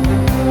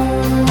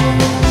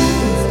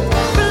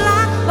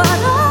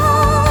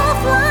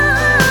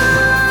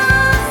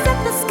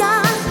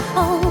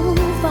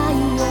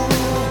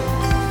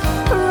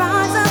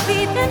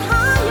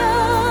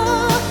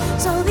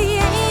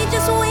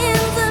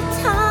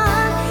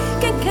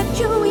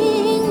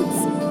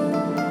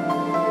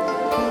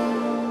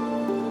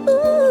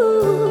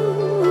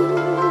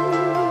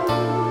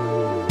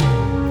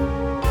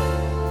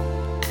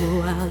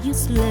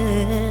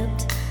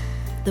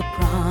 The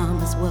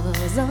promise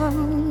was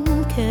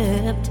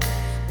unkept,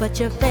 but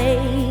your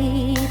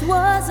faith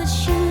was as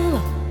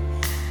sure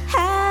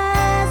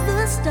as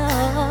the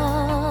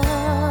stars.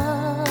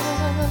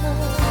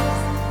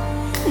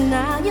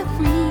 Now you're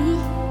free,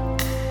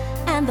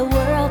 and the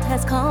world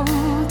has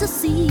come to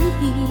see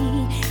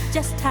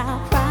just how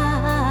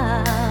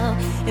proud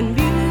and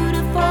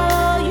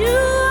beautiful you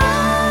are.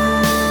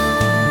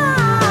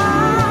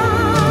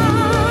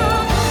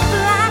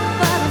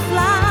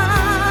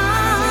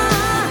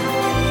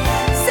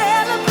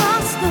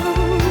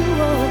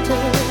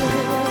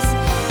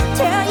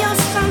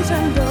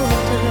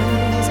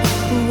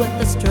 What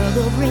the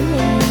struggle brings.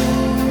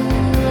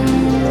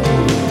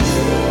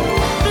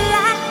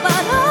 Black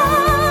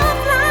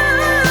butterfly,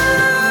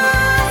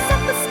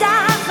 set the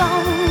skies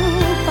on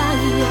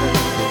fire.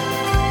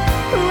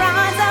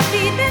 Rise up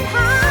even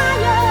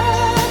higher,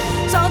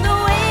 so the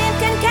wind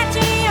can catch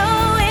you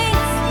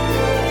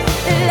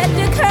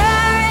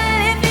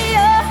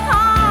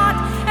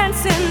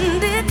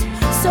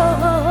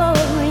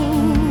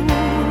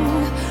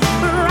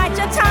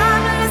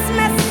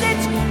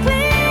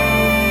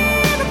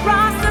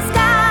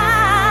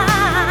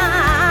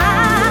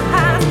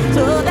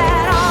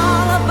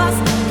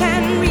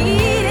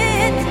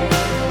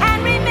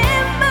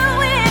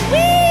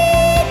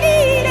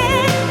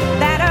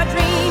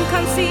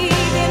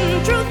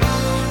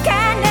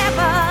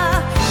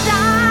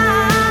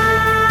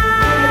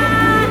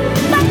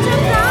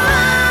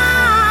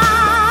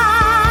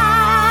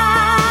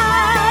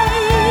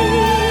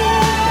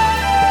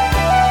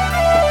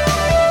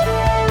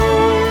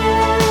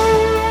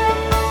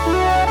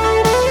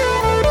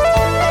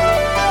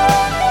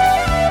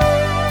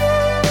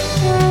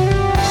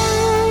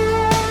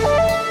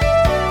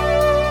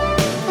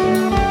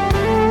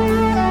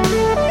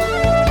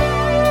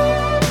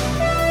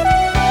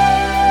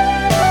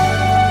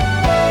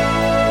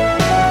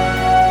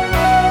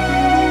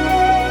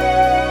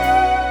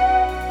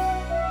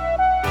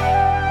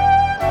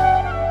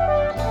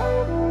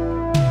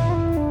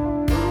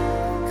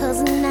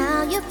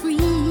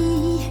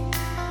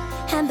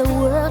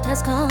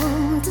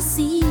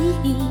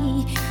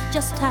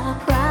just how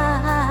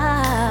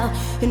proud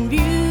and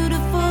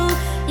beautiful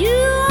you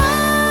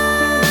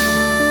are.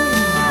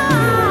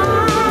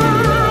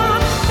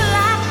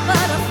 Black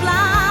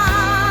butterfly,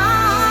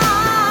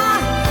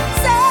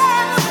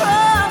 sail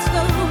across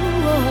the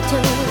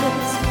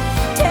waters.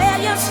 Tell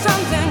your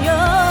storms and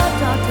your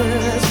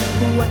daughters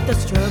what the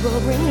struggle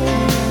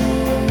brings.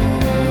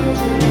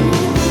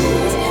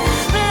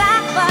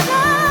 Black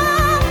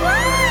butterfly,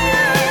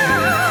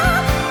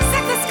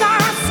 set the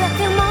sky, set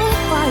them on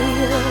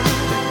fire.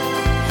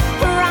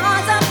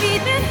 Rise up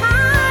even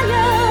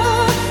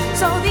higher,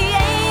 so the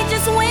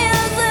ages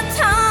wheels of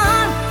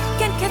time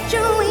can catch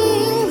your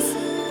wings.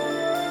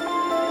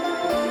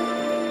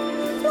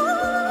 Fly,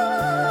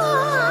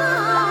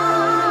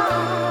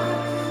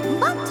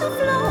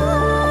 butterfly,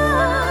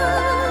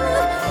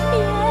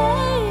 yes.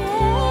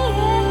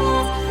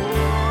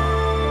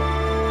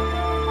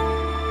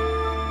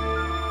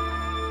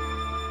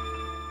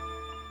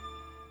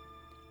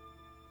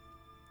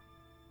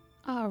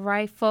 All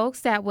right,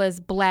 folks, that was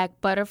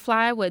Black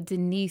Butterfly with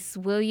Denise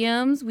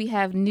Williams. We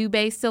have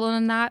Nube still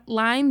on the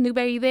line. Nube,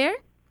 are you there?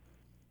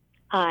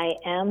 I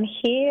am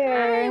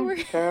here, Hi,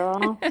 we're-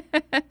 girl.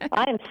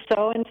 I am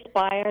so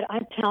inspired.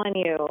 I'm telling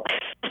you.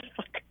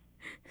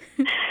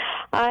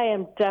 I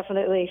am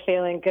definitely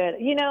feeling good.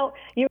 You know,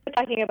 you were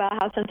talking about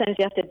how sometimes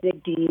you have to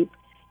dig deep.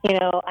 You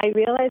know, I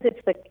realize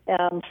it's the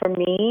for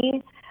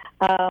me,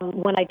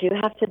 when I do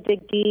have to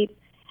dig deep,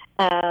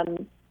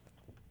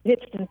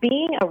 it's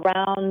being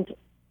around,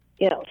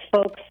 you know,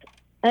 folks,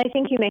 and I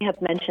think you may have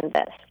mentioned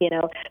this, you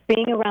know,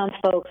 being around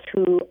folks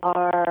who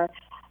are,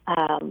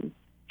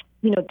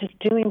 you know, just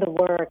doing the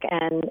work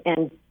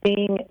and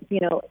being, you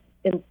know,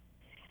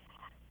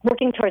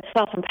 working towards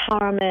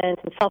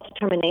self-empowerment and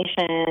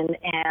self-determination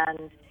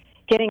and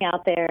getting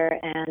out there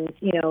and,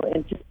 you know,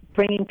 and just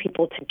bringing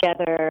people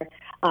together,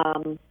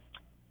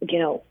 you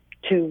know,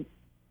 to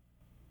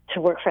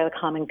work for the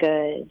common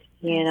good.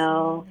 You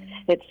know,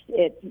 it's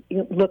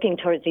looking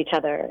towards each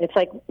other. It's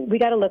like we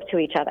got to look to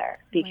each other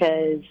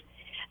because,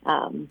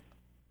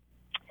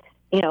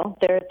 you know,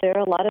 there are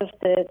a lot of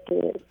the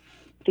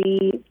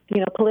you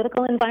know,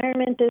 political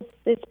environment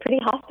is pretty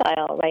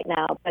hostile right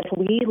now. But if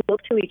we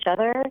look to each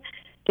other,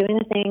 doing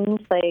the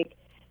things like,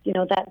 you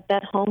know,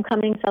 that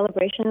homecoming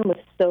celebration was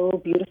so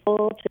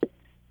beautiful to,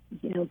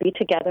 you know, be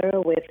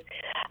together with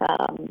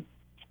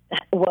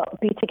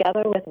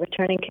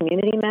returning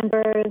community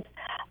members.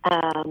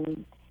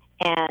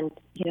 And,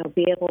 you know,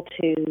 be able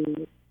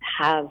to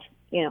have,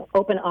 you know,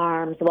 open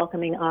arms,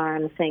 welcoming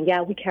arms, saying,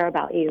 yeah, we care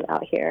about you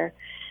out here.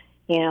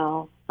 You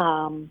know,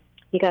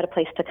 you got a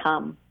place to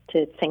come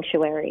to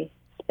Sanctuary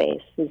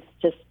Space is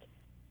just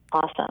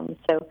awesome.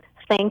 So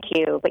thank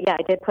you. But, yeah,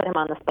 I did put him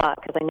on the spot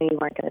because I knew you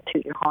weren't going to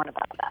toot your horn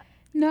about that.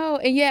 No,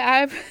 and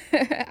yeah,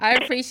 I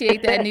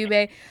appreciate that,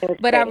 Nube.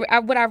 But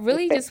what I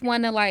really just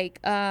want to,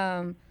 like,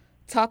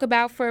 talk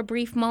about for a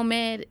brief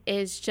moment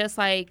is just,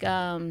 like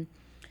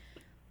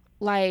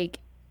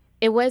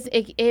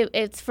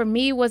it's for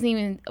me, it wasn't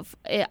even,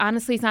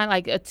 honestly, it's not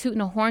like a toot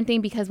and a horn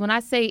thing, because when I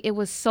say it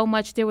was so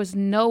much, there was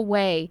no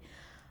way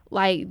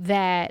like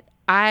that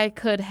I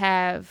could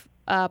have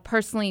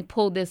personally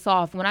pulled this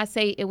off. When I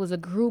say it was a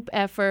group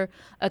effort,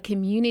 a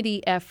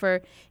community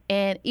effort,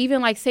 and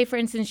even like, say for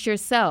instance,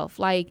 yourself,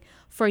 like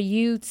for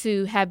you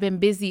to have been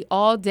busy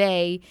all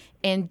day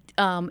and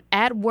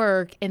at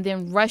work and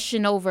then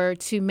rushing over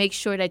to make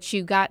sure that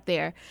you got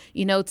there,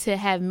 you know, to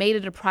have made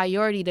it a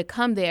priority to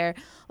come there.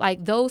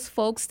 Like those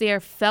folks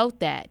there felt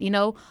that, you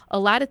know, a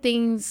lot of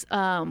things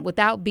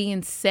without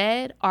being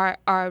said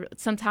are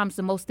sometimes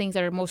the most things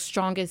that are most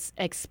strongest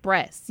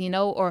expressed, you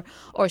know,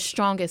 or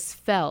strongest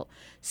felt.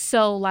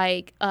 So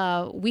like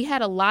we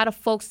had a lot of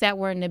folks that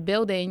were in the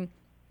building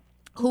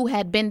who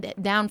had been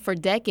down for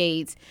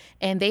decades,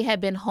 and they had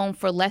been home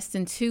for less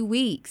than 2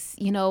 weeks,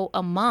 you know,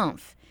 a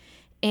month.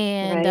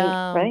 And,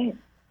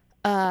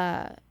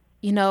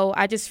 you know,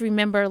 I just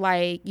remember,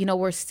 like, you know,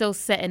 we're still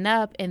setting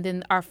up, and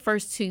then our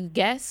first two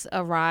guests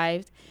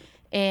arrived.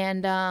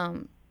 And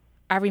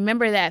I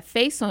remember that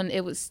face on,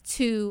 it was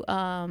two,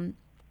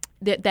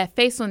 that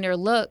face on their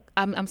look,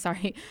 I'm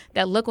sorry,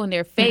 that look on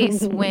their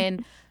face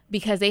when,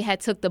 because they had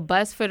took the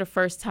bus for the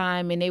first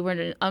time and they were in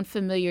an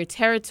unfamiliar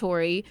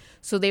territory.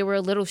 So they were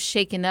a little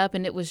shaken up,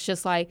 and it was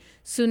just like,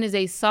 soon as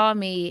they saw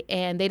me,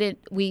 and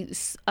we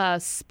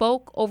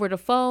spoke over the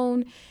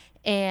phone.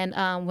 And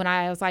when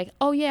I was like,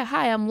 oh yeah,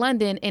 hi, I'm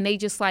London. And they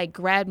just like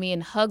grabbed me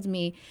and hugged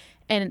me,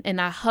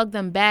 and I hugged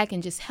them back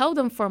and just held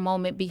them for a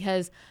moment,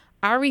 because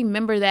I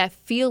remember that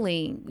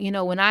feeling, you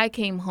know, when I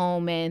came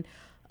home and,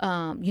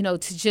 you know,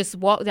 to just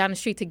walk down the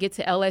street to get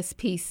to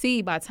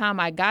LSPC. By the time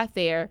I got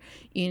there,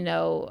 you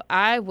know,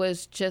 I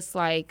was just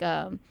like,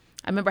 I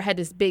remember I had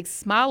this big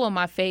smile on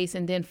my face,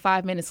 and then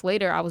 5 minutes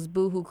later I was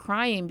boohoo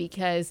crying,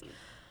 because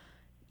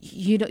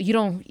you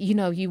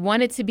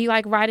want it to be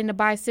like riding a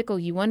bicycle.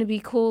 You want to be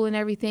cool and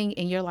everything.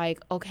 And you're like,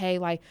 okay,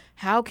 like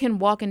how can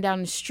walking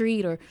down the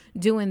street or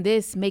doing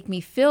this make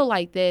me feel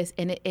like this?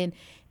 And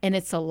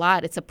it's a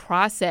lot, it's a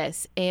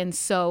process. And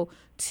so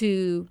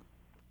to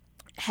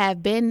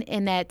have been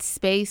in that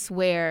space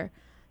where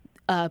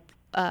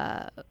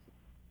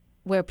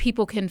where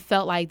people can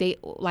felt like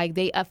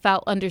they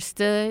felt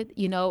understood,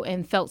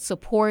 and felt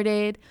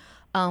supported.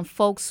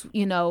 Folks,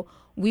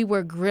 we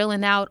were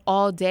grilling out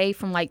all day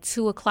from like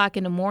 2:00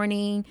 in the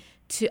morning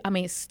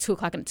it's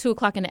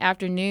 2:00 in the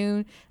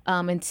afternoon,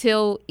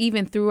 until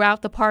even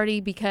throughout the party,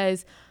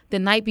 because the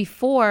night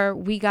before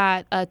we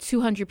got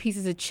 200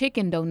 pieces of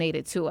chicken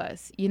donated to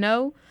us,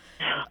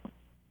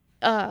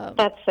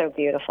 That's so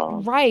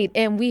beautiful. Right.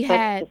 And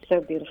That's so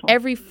beautiful.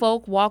 Every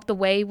folk walked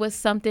away with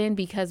something,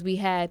 because we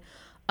had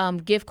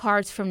gift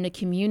cards from the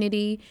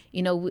community.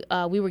 We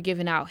were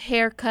giving out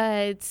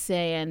haircuts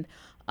and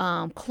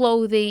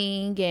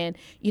clothing, and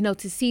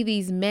to see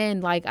these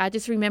men, like, I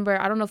just remember,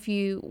 I don't know if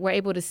you were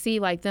able to see,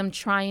 like, them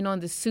trying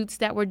on the suits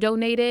that were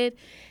donated,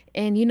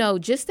 and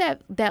just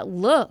that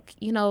look,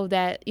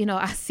 that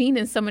I seen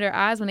in some of their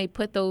eyes when they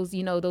put those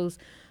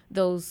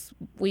those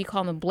what you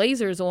call them,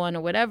 blazers on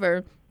or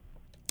whatever.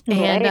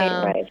 And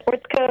right,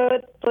 sports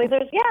coat,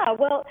 blazers. Yeah,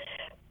 well,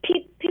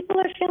 people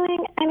are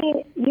feeling. I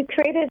mean, you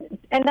created,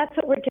 and that's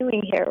what we're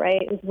doing here,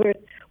 right? Is we're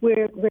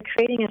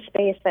creating a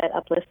space that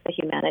uplifts the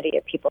humanity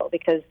of people,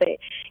 because the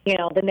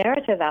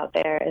narrative out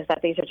there is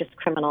that these are just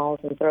criminals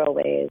and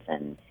throwaways,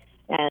 and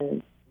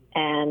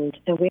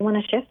we want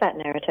to shift that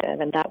narrative,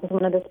 and that was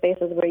one of the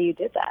spaces where you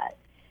did that,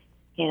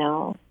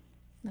 Oh,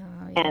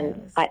 yes.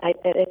 And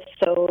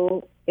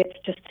it's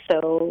just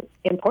so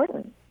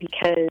important,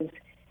 because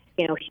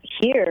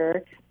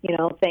here,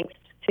 thanks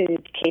to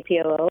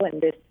KPOO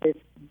and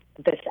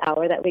this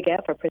hour that we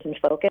get for Prison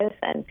Focus,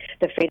 and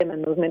the Freedom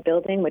and Movement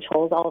Building, which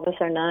holds All of Us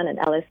Are None, and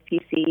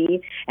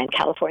LSPC and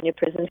California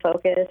Prison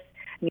Focus.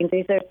 I mean,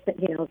 these are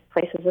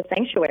places of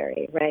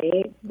sanctuary,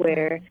 right,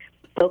 where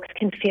folks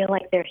can feel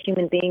like they're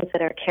human beings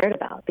that are cared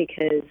about,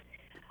 because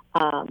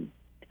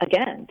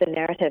again, the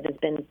narrative has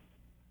been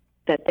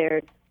that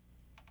they're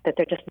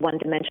just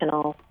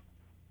one-dimensional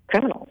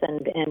criminals,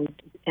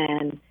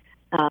 and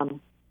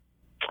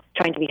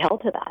trying to be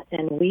held to that.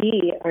 And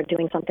we are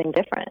doing something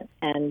different,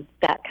 and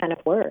that kind of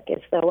work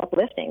is so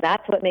uplifting.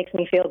 That's what makes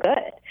me feel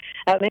good.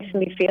 That makes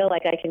me feel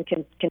like I can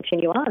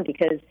continue on,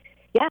 because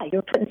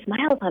you're putting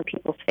smiles on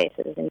people's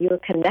faces, and you're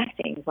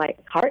connecting, like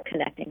heart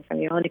connecting from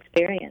your own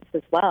experience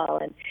as well.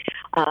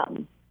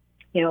 And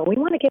we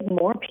want to give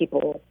more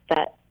people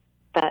that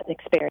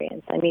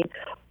experience. I mean,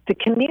 the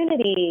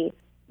community,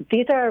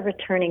 these are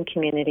returning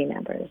community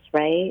members,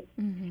 right?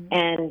 Mm-hmm.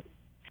 And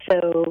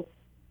so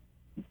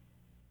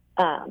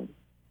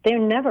they're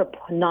never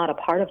not a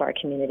part of our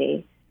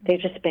community.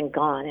 They've just been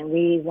gone,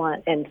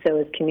 and so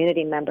as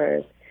community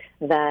members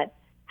that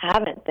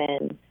haven't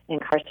been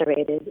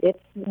incarcerated,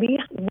 we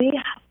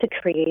have to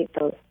create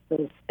those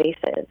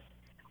spaces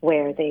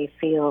where they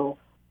feel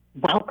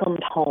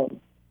welcomed home,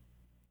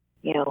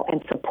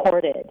 and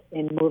supported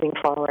in moving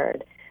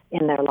forward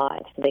in their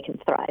lives, so they can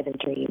thrive and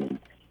dream.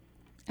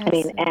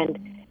 Absolutely. I mean,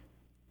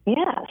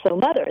 and so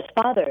mothers,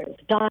 fathers,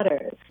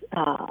 daughters,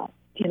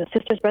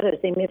 sisters, brothers,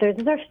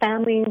 these are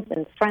families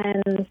and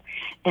friends,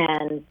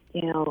 and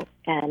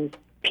and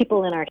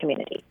people in our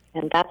community,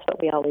 and that's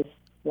what we always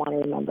want to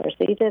remember.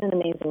 So you did an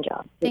amazing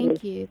job.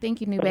 Thank you,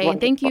 Nube,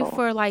 and thank you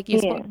for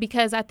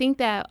because I think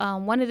that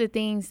one of the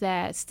things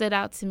that stood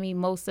out to me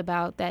most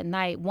about that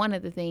night, one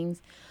of the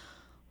things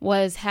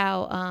was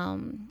how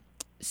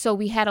so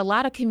we had a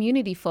lot of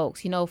community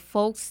folks,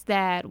 folks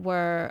that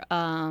were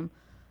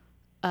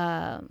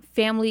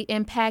family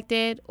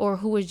impacted, or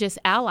who was just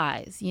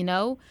allies,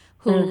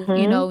 who,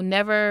 mm-hmm.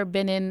 Never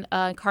been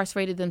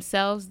incarcerated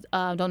themselves,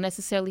 don't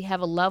necessarily have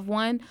a loved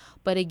one,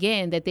 but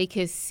again, that they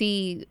could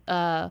see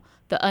the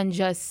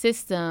unjust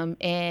system,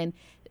 and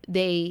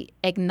they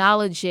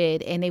acknowledge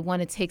it, and they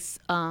want to take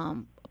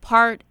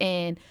part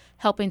in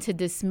helping to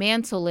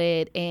dismantle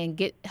it and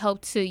get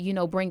help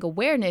to, bring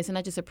awareness. And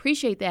I just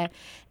appreciate that.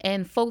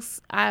 And folks,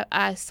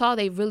 I saw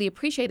they really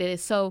appreciated it.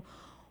 So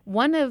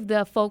one of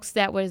the folks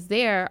that was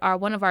there are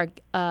one of our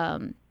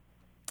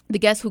the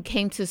guests who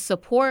came to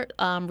support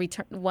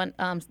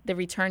the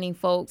returning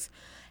folks,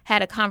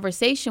 had a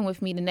conversation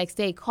with me the next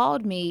day,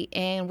 called me,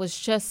 and was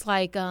just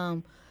like,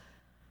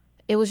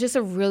 it was just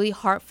a really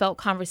heartfelt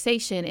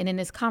conversation. And in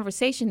this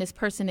conversation, this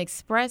person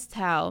expressed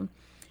how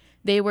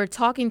they were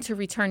talking to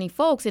returning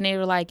folks, and they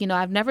were like,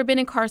 I've never been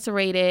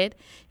incarcerated,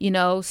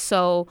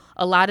 so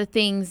a lot of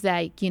things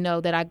that,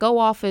 that I go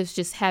off is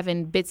just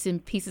having bits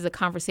and pieces of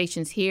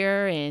conversations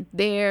here and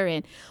there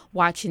and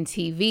watching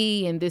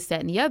TV and this,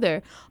 that, and the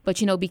other.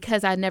 But,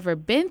 because I've never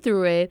been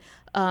through it,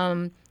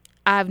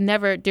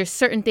 there's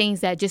certain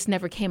things that just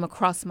never came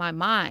across my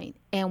mind.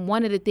 And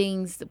one of the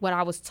things, when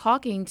I was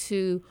talking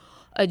to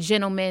a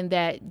gentleman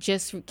that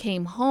just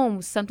came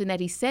home, something that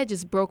he said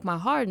just broke my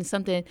heart, and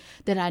something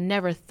that I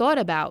never thought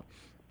about.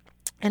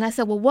 And I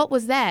said, well, what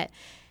was that?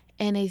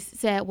 And they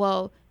said,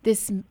 well,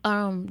 this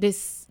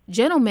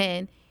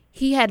gentleman,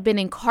 he had been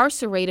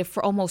incarcerated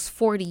for almost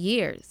 40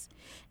 years.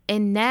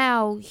 And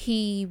now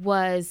he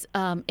was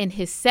in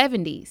his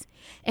 70s,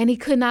 and he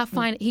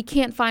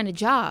can't find a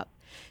job,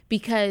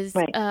 because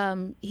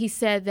he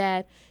said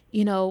that,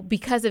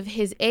 because of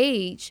his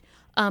age,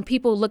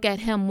 people look at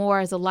him more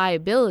as a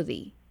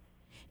liability,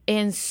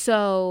 And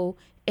so,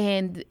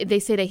 and they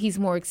say that he's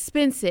more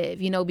expensive,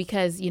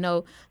 because,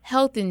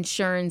 health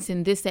insurance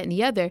and this, that, and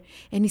the other.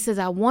 And he says,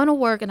 I want to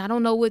work and I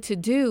don't know what to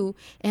do.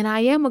 And I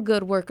am a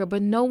good worker,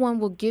 but no one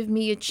will give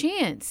me a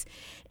chance.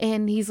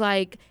 And he's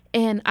like,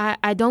 and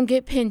I don't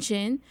get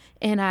pension.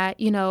 And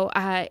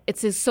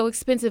it's just so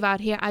expensive out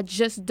here. I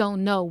just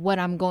don't know what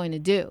I'm going to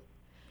do.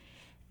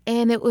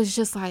 And it was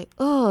just like,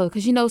 oh,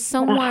 because,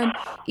 someone,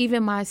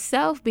 even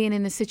myself being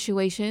in the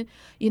situation,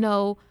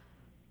 you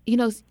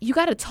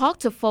got to talk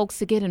to folks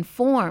to get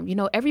informed.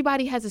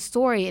 Everybody has a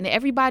story, and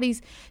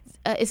everybody's,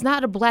 it's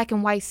not a black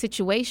and white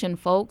situation,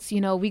 folks.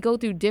 We go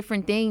through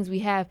different things. We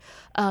have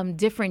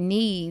different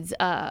needs.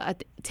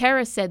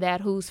 Tara said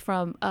that, who's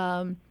from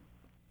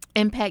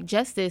Impact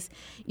Justice,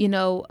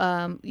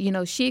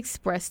 she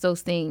expressed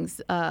those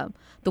things.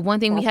 The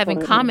one thing we have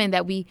in common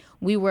that we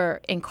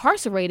were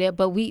incarcerated,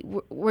 but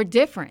we're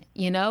different,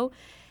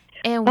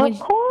 And when, of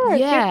course,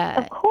 yeah,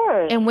 of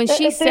course. And when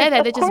she said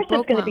that, it just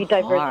broke my going to be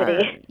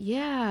diversity. heart.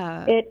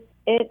 Yeah, it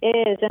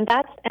is, and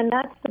that's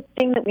the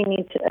thing that we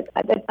need to.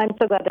 I'm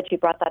so glad that you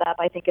brought that up.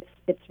 I think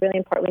it's really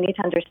important. We need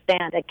to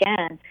understand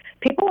again,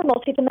 people are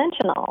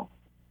multidimensional,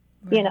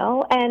 right.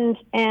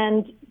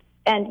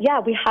 And yeah,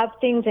 we have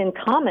things in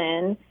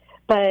common,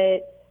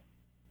 but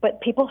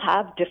people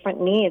have different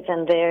needs,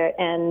 and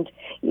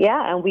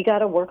we got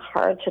to work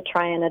hard to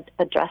try and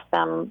address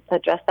them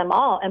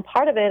all. And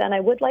part of it, and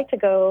I would like to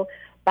go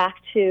back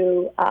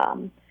to,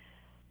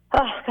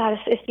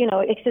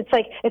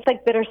 it's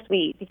like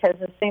bittersweet, because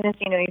as soon as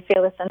you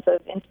feel a sense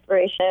of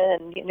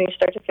inspiration and you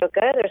start to feel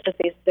good,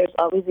 there's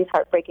always these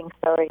heartbreaking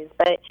stories.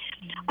 But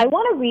I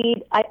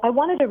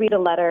wanted to read a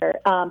letter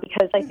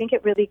because I think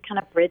it really kind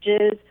of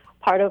bridges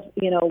part of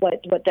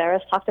what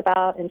Darius talked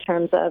about in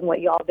terms of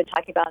what you all have been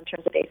talking about in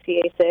terms of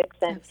ACA 6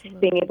 and Absolutely.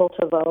 Being able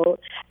to vote,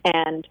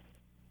 and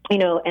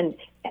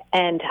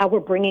and how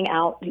we're bringing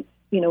out,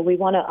 we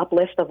want to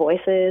uplift the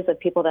voices of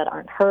people that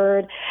aren't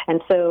heard.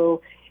 And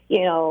so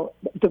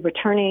the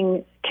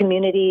returning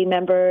community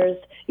members,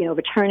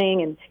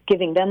 returning and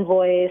giving them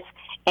voice.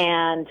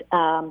 And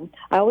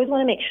I always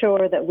want to make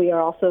sure that we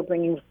are also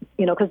bringing,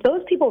 because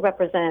those people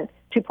represent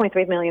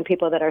 2.3 million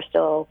people that are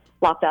still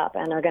locked up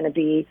and are going to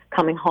be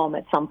coming home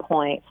at some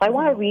point. So I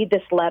want to read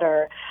this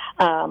letter,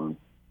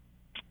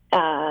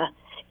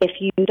 if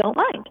you don't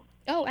mind.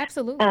 Oh,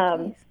 absolutely.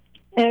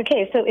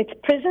 Okay, so it's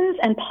Prisons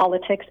and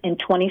Politics in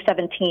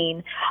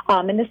 2017,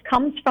 and this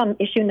comes from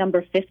issue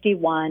number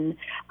 51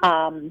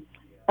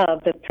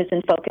 of the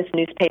Prison Focus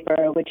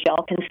newspaper, which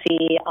y'all can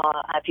see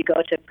if you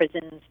go to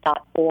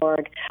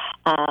prisons.org,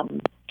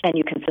 and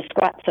you can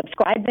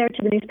subscribe there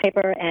to the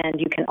newspaper, and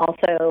you can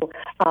also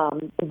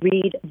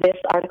read this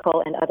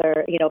article and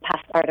other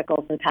past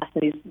articles and past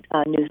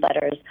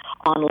newsletters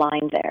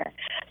online there.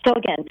 So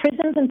again,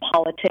 Prisons and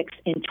Politics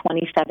in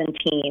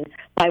 2017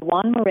 by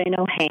Juan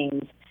Moreno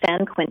Haynes,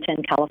 San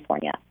Quentin,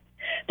 California.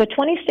 The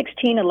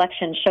 2016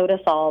 election showed us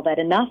all that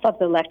enough of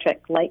the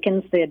electorate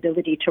likens the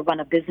ability to run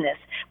a business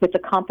with the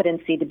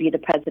competency to be the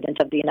president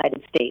of the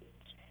United States.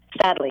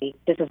 Sadly,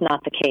 this is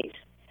not the case.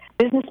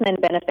 Businessmen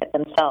benefit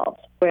themselves,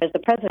 whereas the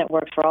president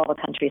works for all the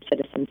country's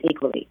citizens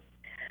equally.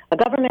 A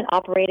government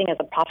operating as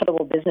a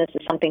profitable business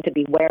is something to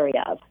be wary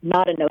of,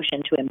 not a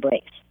notion to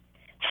embrace.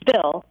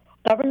 Still,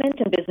 government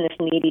and business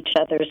need each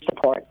other's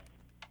support.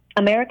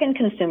 American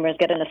consumers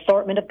get an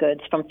assortment of goods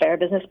from fair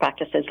business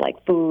practices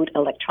like food,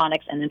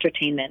 electronics, and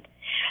entertainment.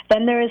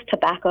 Then there is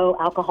tobacco,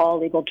 alcohol,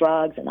 legal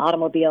drugs, and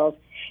automobiles.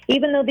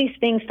 Even though these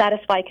things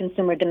satisfy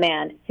consumer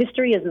demand,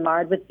 history is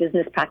marred with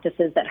business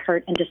practices that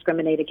hurt and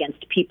discriminate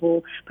against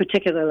people,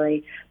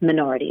 particularly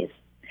minorities.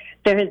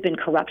 There has been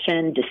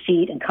corruption,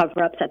 deceit, and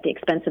cover-ups at the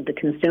expense of the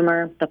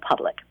consumer, the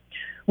public.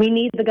 We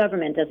need the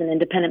government as an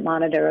independent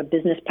monitor of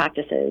business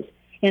practices.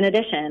 In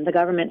addition, the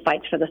government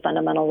fights for the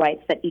fundamental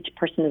rights that each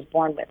person is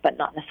born with, but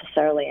not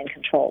necessarily in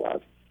control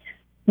of.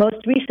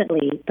 Most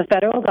recently, the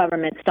federal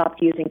government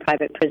stopped using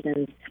private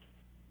prisons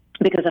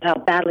because of how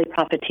badly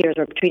profiteers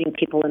were treating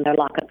people in their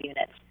lockup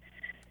units.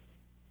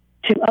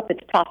 To up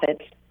its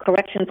profits,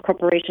 Corrections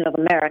Corporation of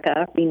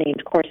America,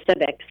 renamed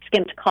CoreCivic,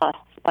 skimped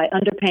costs by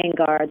underpaying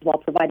guards while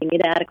providing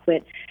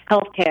inadequate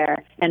health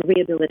care and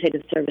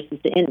rehabilitative services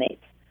to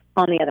inmates.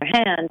 On the other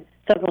hand,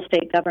 several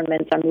state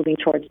governments are moving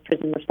towards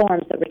prison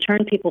reforms that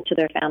return people to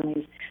their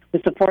families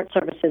with support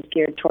services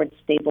geared towards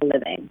stable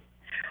living.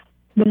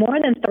 The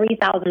more than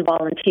 3,000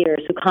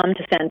 volunteers who come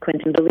to San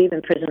Quentin believe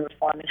in prison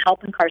reform and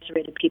help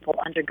incarcerated people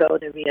undergo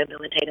their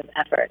rehabilitative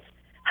efforts.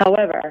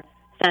 However,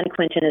 San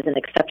Quentin is an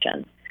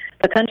exception.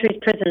 The country's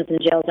prisons and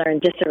jails are in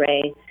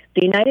disarray.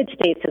 The United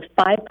States has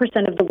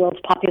 5% of the world's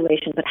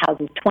population but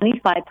houses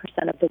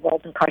 25% of the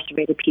world's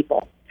incarcerated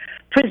people.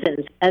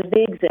 Prisons, as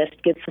they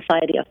exist, give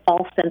society a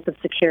false sense of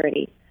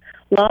security.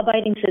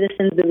 Law-abiding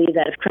citizens believe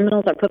that if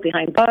criminals are put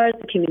behind bars,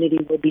 the community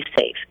will be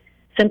safe.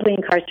 Simply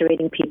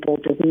incarcerating people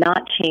does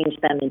not change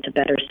them into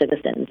better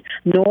citizens,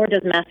 nor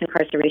does mass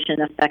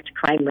incarceration affect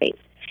crime rates.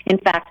 In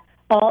fact,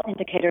 all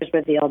indicators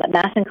reveal that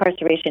mass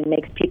incarceration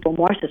makes people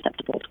more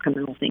susceptible to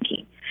criminal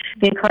thinking.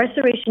 The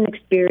incarceration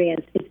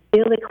experience is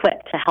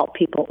ill-equipped to help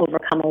people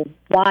overcome a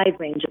wide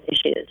range of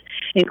issues,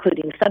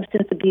 including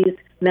substance abuse,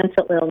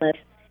 mental illness,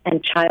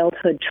 and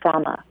childhood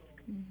trauma.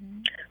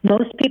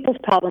 Most people's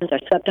problems are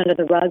swept under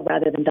the rug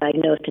rather than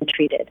diagnosed and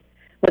treated.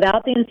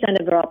 Without the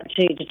incentive or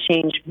opportunity to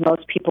change,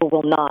 most people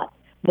will not.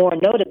 More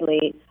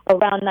notably,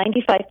 around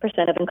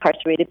 95% of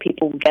incarcerated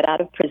people will get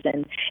out of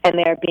prison, and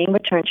they are being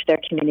returned to their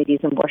communities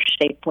in worse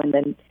shape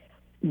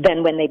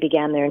than when they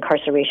began their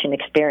incarceration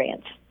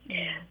experience.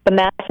 The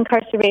mass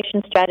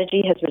incarceration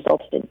strategy has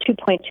resulted in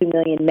 2.2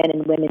 million men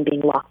and women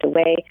being locked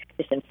away,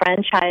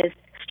 disenfranchised,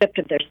 stripped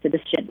of their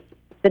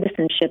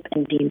citizenship,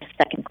 and deemed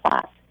second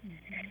class.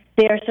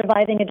 They are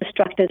surviving a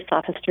destructive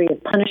sophistry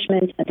of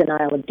punishment, a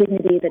denial of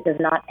dignity that does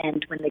not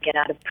end when they get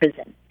out of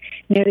prison.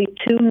 Nearly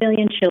 2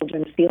 million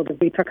children feel the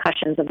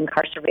repercussions of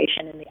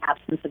incarceration in the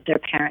absence of their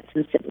parents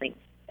and siblings.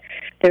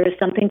 There is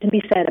something to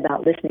be said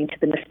about listening to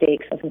the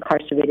mistakes of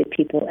incarcerated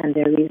people and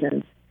their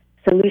reasons.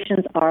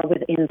 Solutions are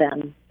within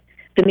them.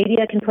 The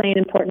media can play an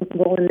important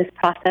role in this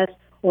process,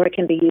 or it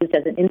can be used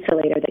as an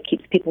insulator that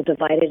keeps people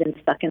divided and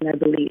stuck in their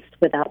beliefs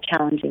without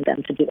challenging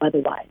them to do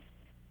otherwise.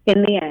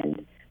 In the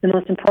end, the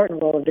most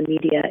important role of the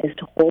media is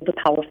to hold the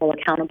powerful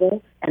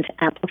accountable and to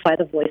amplify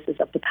the voices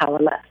of the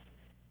powerless.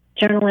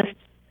 Journalists,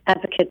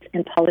 advocates,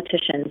 and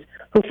politicians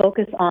who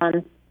focus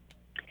on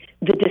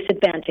the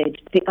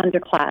disadvantaged, the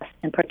underclass,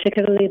 and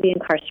particularly the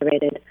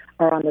incarcerated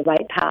are on the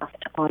right path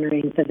to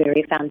honoring the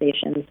very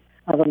foundations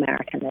of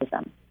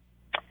Americanism.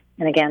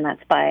 And again,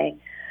 that's by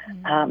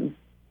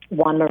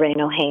Juan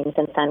Moreno Haynes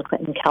in San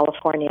Quentin,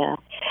 California.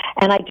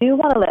 And I do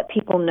want to let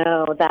people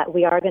know that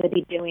we are going to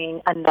be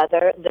doing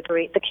another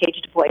Liberate the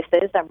Caged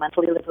Voices, our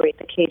monthly Liberate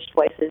the Caged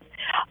Voices.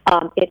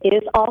 It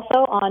is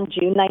also on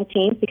June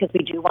 19th because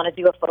we do want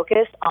to do a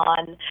focus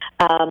on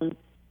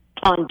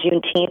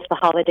Juneteenth, the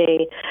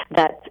holiday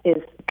that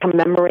is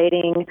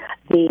commemorating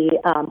the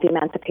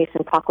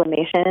Emancipation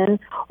Proclamation,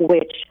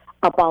 which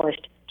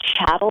abolished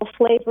chattel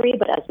slavery.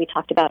 But as we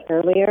talked about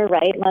earlier,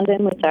 right,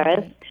 London, with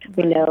Doris,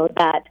 we know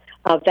that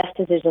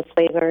vestiges of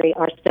slavery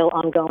are still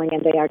ongoing,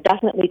 and they are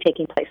definitely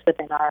taking place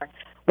within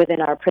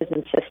our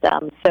prison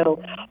system.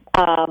 So,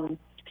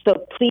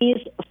 so please,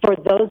 for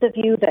those of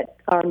you that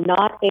are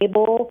not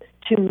able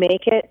to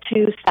make it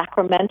to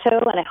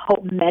Sacramento, and I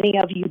hope many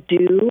of you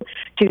do,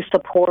 to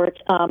support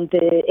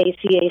the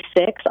ACA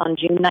 6 on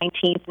June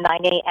 19th,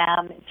 9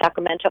 a.m. in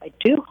Sacramento, I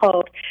do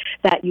hope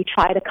that you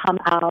try to come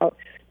out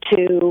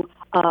to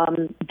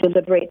the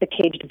Liberate the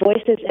Caged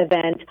Voices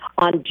event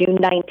on June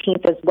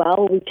 19th as well.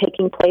 Will be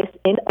taking place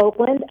in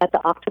Oakland at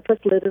the Octopus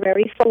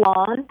Literary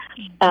Salon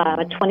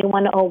at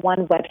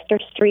 2101 Webster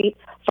Street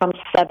from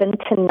 7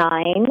 to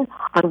 9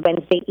 on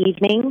Wednesday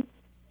evening.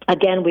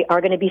 Again, we are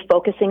going to be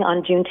focusing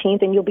on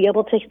Juneteenth, and you'll be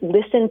able to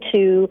listen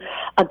to,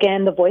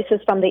 again, the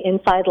voices from the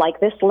inside, like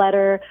this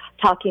letter,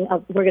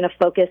 we're going to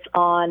focus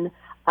on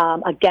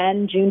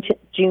again,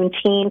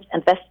 Juneteenth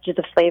and vestiges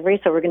of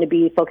slavery. So we're going to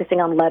be focusing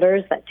on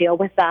letters that deal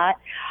with that.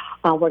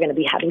 We're going to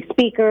be having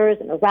speakers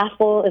and a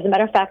raffle. As a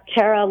matter of fact,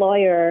 Tara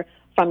Lawyer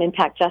from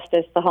Impact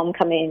Justice,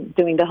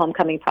 doing the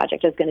Homecoming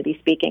Project, is going to be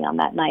speaking on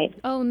that night.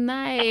 Oh,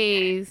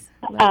 nice.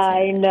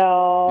 I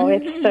know.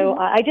 It's so,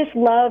 I just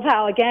love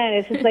how, again,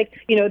 it's just like,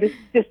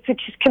 this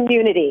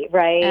community,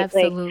 right?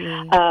 Absolutely.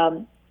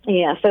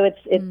 Yeah, so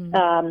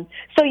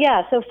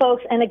so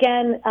folks, and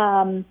again,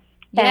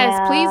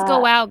 yes, please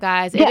go out,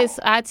 guys. It is,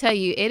 I tell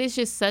you, it is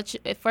just such,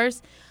 at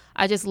first,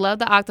 I just love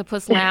the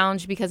Octopus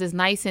Lounge because it's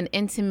nice and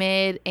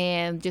intimate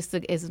and just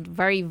it's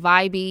very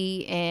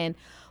vibey and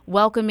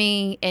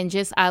welcoming, and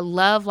just I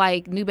love,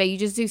 like, Nube, you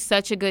just do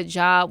such a good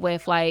job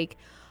with, like,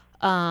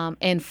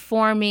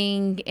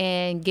 informing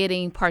and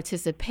getting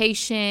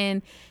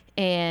participation,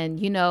 and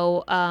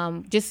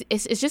just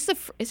it's just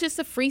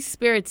a free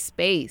spirit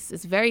space.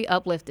 It's very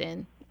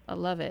uplifting. I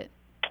love it.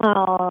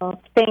 Oh,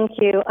 thank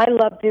you. I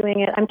love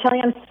doing it. I'm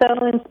telling you, I'm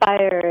so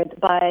inspired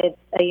by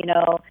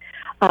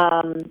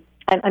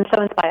I'm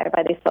so inspired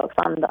by these folks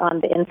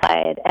on the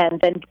inside, and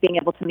then being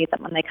able to meet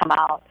them when they come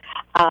out.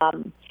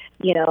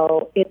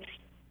 It's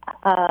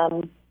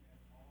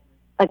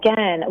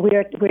again,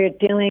 we're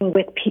dealing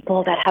with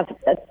people that have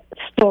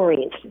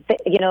stories.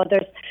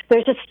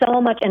 There's just so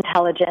much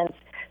intelligence.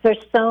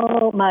 There's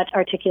so much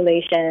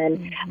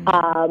articulation.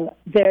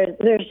 There's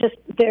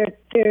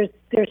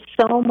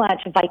so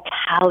much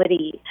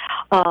vitality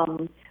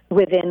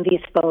within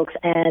these folks,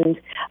 and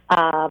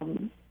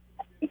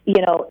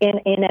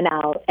in and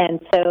out. And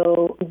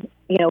so,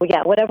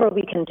 whatever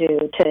we can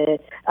do to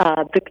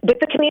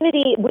the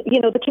community,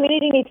 the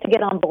community needs to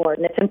get on board,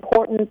 and it's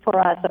important for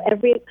us.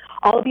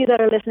 All of you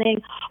that are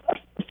listening,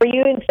 for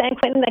you in San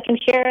Quentin that can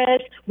hear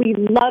us, we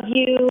love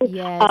you.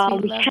 Yes,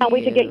 we can't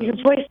wait to get your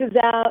voices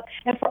out.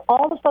 And for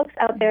all the folks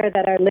out there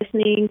that are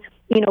listening,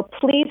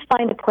 please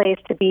find a place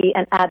to be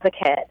an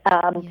advocate.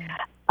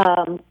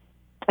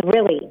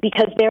 Really,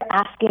 because they're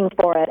asking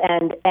for it,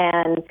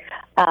 and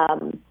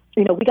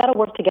we got to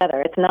work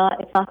together. It's not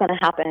going to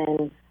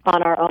happen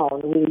on our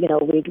own. We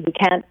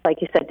can't,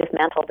 like you said,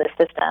 dismantle this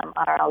system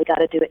on our own. We got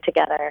to do it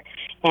together.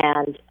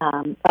 And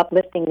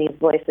uplifting these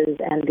voices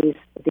and these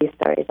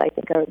stories, I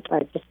think, are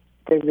just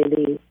they're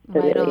really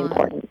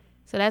important.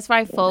 So that's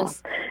right,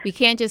 folks. We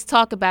can't just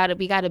talk about it.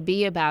 We got to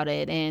be about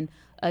it. And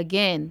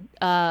again,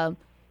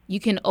 you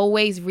can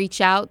always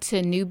reach out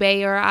to Nube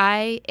or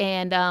I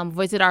and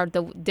visit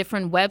the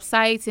different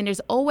websites. And there's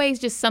always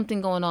just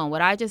something going on.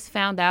 What I just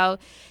found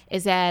out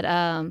is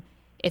that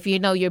if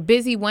you're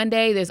busy one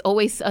day, there's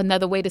always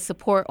another way to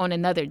support on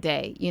another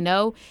day,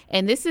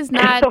 And this is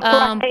not,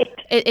 right.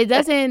 it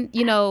doesn't,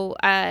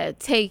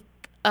 take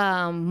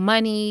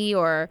money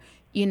or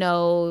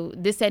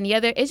this, that, and the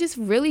other. It just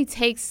really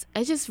takes,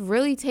 to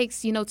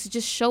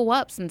just show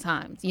up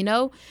sometimes,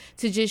 to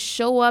just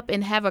show up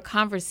and have a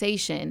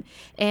conversation.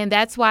 And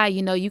that's why,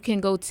 you can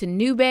go to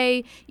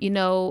Nube,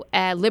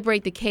 at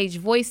Liberate the Caged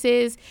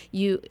Voices.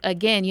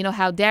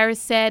 How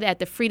Darius said, at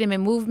the Freedom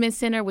and Movement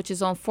Center, which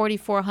is on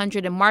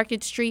 4400 and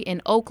Market Street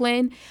in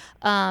Oakland.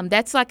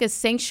 That's like a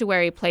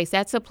sanctuary place.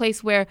 That's a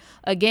place where,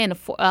 again,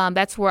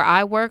 that's where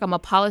I work. I'm a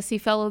policy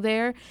fellow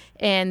there.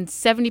 And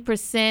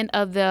 70%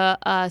 of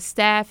the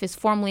staff is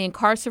formerly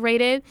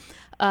incarcerated.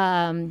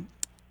 And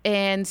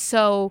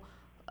so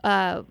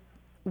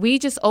we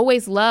just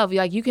always love,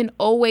 you can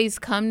always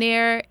come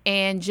there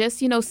and just,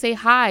 say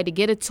hi, to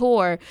get a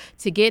tour,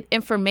 to get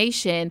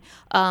information.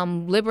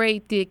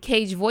 Liberate the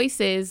Caged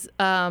Voices,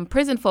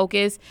 Prison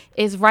Focus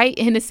is right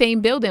in the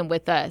same building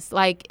with us.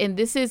 And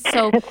this is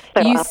so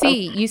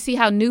you see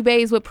how Nube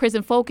is with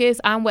Prison Focus.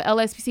 I'm with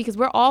LSPC because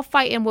we're all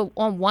fighting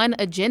on one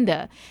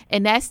agenda,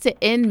 and that's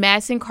to end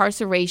mass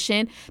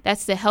incarceration.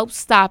 That's to help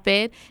stop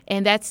it,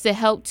 and that's to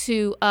help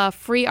to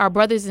free our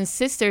brothers and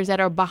sisters that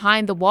are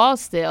behind the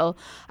walls still.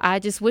 I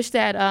just wish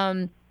that,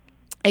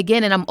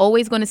 again, and I'm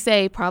always going to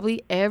say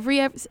probably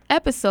every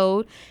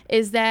episode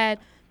is that,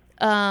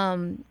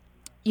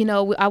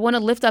 I want to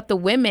lift up the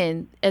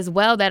women as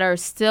well that are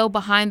still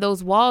behind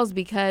those walls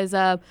because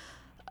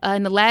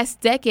in the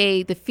last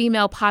decade, the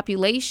female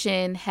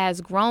population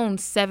has grown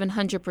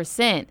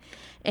 700%.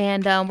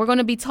 And we're going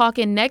to be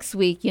talking next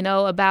week,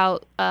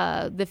 about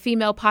the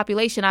female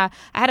population. I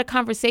had a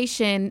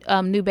conversation,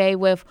 Nube,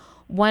 with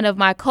one of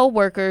my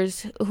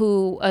coworkers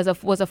who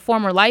was a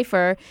former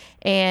lifer,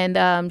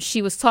 and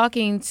she was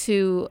talking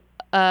to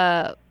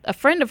a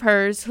friend of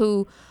hers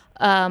who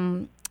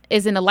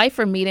is in a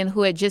lifer meeting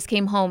who had just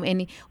came home.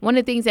 And one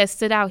of the things that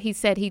stood out, he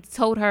said, he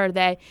told her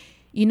that,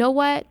 you know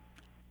what?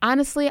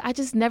 Honestly, I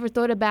just never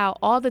thought about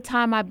all the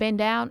time I've been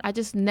down. I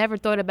just never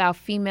thought about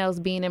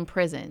females being in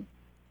prison.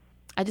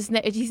 He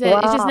said, It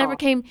just never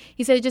came.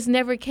 He said, it just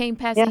never came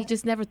past. Yeah. He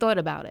just never thought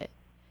about it.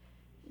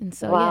 And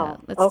so,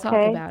 let's talk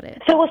about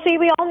it. So we'll see.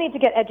 We all need to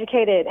get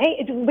educated.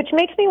 Hey, which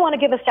makes me want to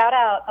give a shout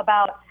out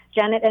about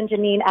Janet and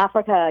Janine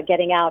Africa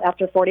getting out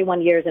after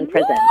 41 years in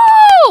prison.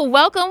 Whoa!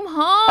 Welcome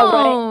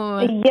home.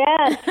 Right.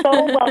 Yes, so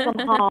welcome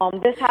home.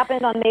 This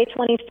happened on May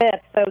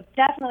 25th. So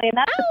definitely, and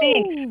that's the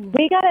thing.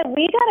 We gotta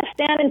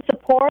stand in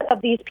support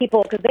of these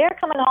people because they're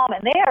coming home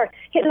and they are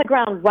hitting the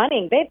ground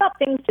running. They've got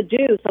things to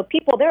do. So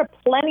people, there are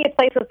plenty of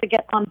places to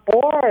get on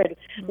board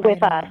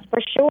with us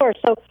for sure.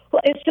 So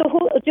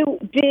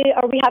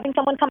are we having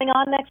someone coming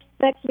on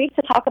next week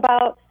to talk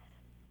about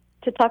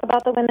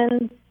the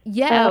women?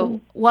 Yeah,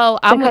 well,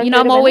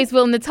 I'm always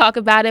willing to talk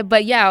about it,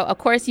 but yeah, of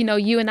course,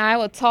 you and I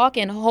will talk,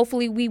 and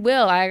hopefully we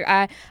will.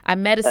 I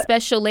met a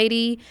special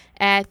lady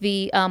at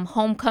the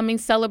homecoming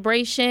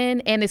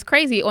celebration, and it's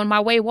crazy. On my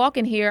way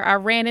walking here, I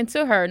ran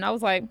into her, and I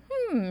was like,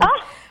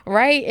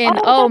 right? And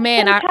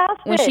man,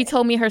 when she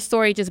told me her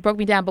story, it just broke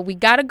me down. But we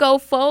gotta go,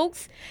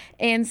 folks.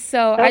 And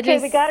so we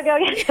gotta go.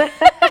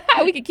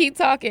 We can keep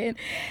talking.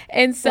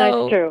 And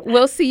so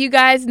we'll see you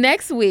guys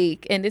next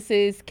week. And this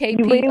is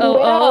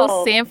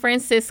KPOO San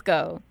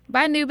Francisco.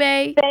 Bye,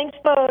 Nube. Thanks,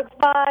 folks.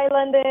 Bye,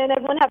 London.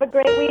 Everyone have a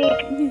great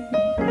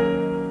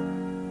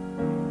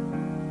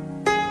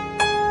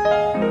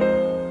week.